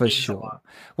 For sure.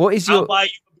 What is your... I'll buy you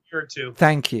a beer or 2.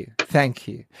 Thank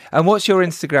you. And what's your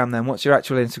Instagram then? What's your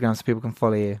actual Instagram so people can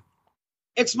follow you?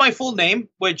 It's my full name,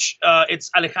 which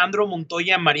it's Alejandro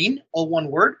Montoya Marin, all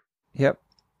one word. Yep.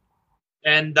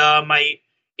 And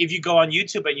if you go on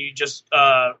YouTube and you just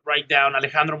write down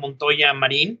Alejandro Montoya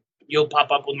Marin, you'll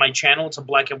pop up with my channel. It's a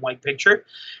black and white picture.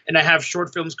 And I have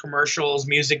short films, commercials,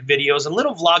 music videos, and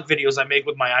little vlog videos I make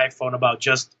with my iPhone about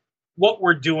just what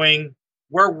we're doing,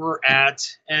 where we're at.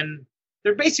 And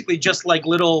they're basically just like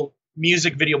little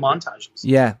music video montages.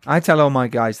 Yeah, I tell all my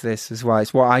guys this as well.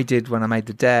 It's what I did when I made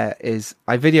The Dare is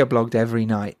I video blogged every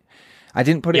night. I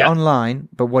didn't put it online,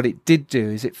 but what it did do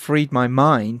is it freed my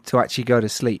mind to actually go to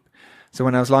sleep. So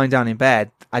when I was lying down in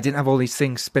bed, I didn't have all these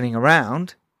things spinning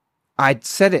around. I'd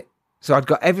said it. So I'd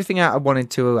got everything out I wanted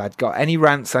to. I'd got any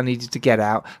rants I needed to get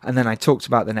out. And then I talked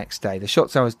about the next day, the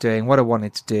shots I was doing, what I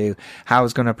wanted to do, how I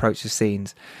was going to approach the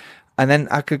scenes. And then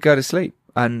I could go to sleep.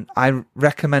 And I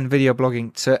recommend video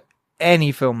blogging to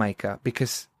any filmmaker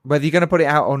because whether you're going to put it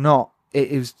out or not, it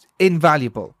is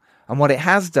invaluable. And what it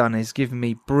has done is given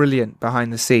me brilliant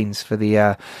behind the scenes for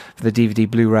the DVD,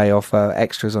 Blu-ray, or for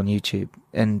extras on YouTube.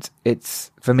 And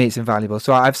for me, it's invaluable.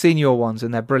 So I've seen your ones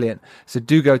and they're brilliant. So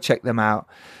do go check them out.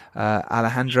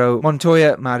 Alejandro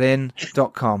Montoya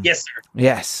Marin.com. Yes,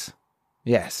 sir.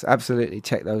 Yes, absolutely.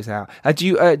 Check those out. Do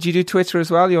you do Twitter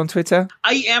as well? You on Twitter?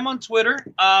 I am on Twitter.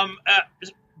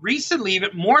 Recently,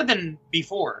 even more than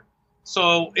before.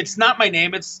 So it's not my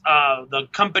name. It's the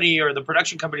company or the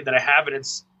production company that I have, and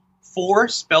it's 4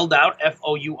 spelled out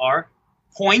FOUR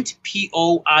point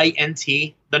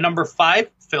POINT the number 5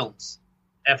 films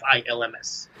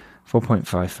FILMS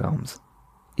 4.5 films.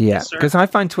 Yeah, because I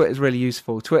find Twitter's really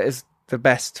useful. Twitter's the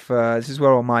best for this is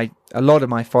where a lot of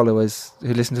my followers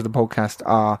who listen to the podcast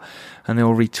are, and they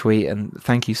all retweet. And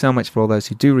thank you so much for all those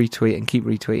who do retweet and keep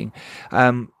retweeting.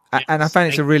 Yes, and I find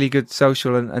it's a really good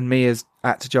social, and me as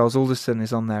actor Giles Alderson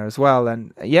is on there as well.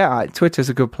 And Twitter's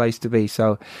a good place to be.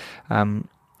 So,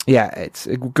 it's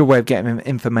a good way of getting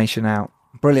information out.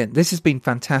 Brilliant. This has been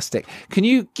fantastic. Can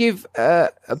you give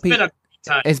It's been a great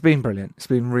time. It's been brilliant. It's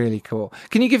been really cool.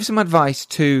 Can you give some advice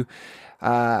to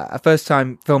a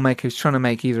first-time filmmaker who's trying to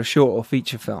make either a short or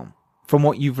feature film? From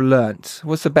what you've learnt,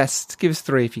 what's the best? Give us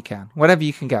 3 if you can. Whatever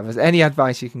you can give us. Any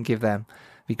advice you can give them,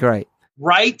 be great.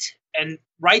 Write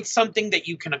something that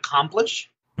you can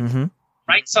accomplish. Mm-hmm.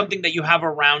 Write something that you have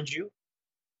around you.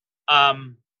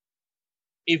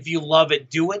 If you love it,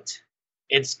 do it.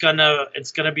 It's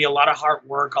gonna be a lot of hard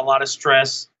work, a lot of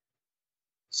stress.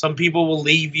 Some people will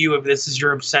leave you if this is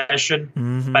your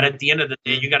obsession, but at the end of the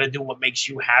day, you got to do what makes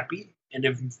you happy. And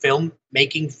if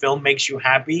making film makes you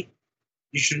happy,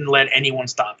 you shouldn't let anyone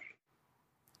stop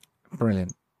you.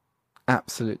 Brilliant.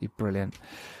 Absolutely brilliant.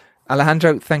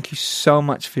 Alejandro, thank you so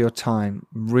much for your time.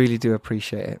 Really do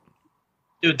appreciate it.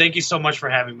 Dude, thank you so much for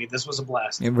having me. This was a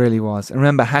blast. It really was. And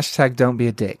remember, hashtag don't be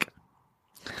a dick.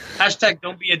 Hashtag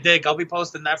don't be a dick. I'll be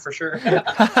posting that for sure.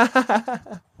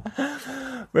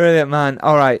 Brilliant, man.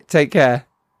 All right, take care.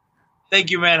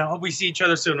 Thank you, man. I hope we see each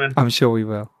other soon, man. I'm sure we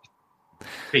will.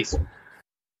 Peace.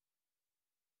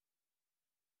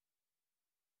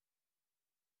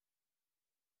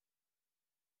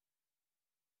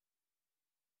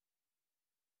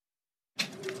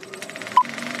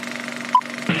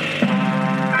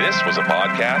 This was a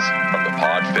podcast from the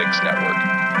Podfix Network.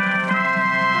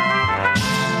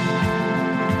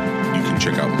 You can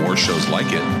check out more shows like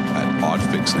it at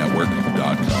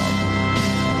podfixnetwork.com.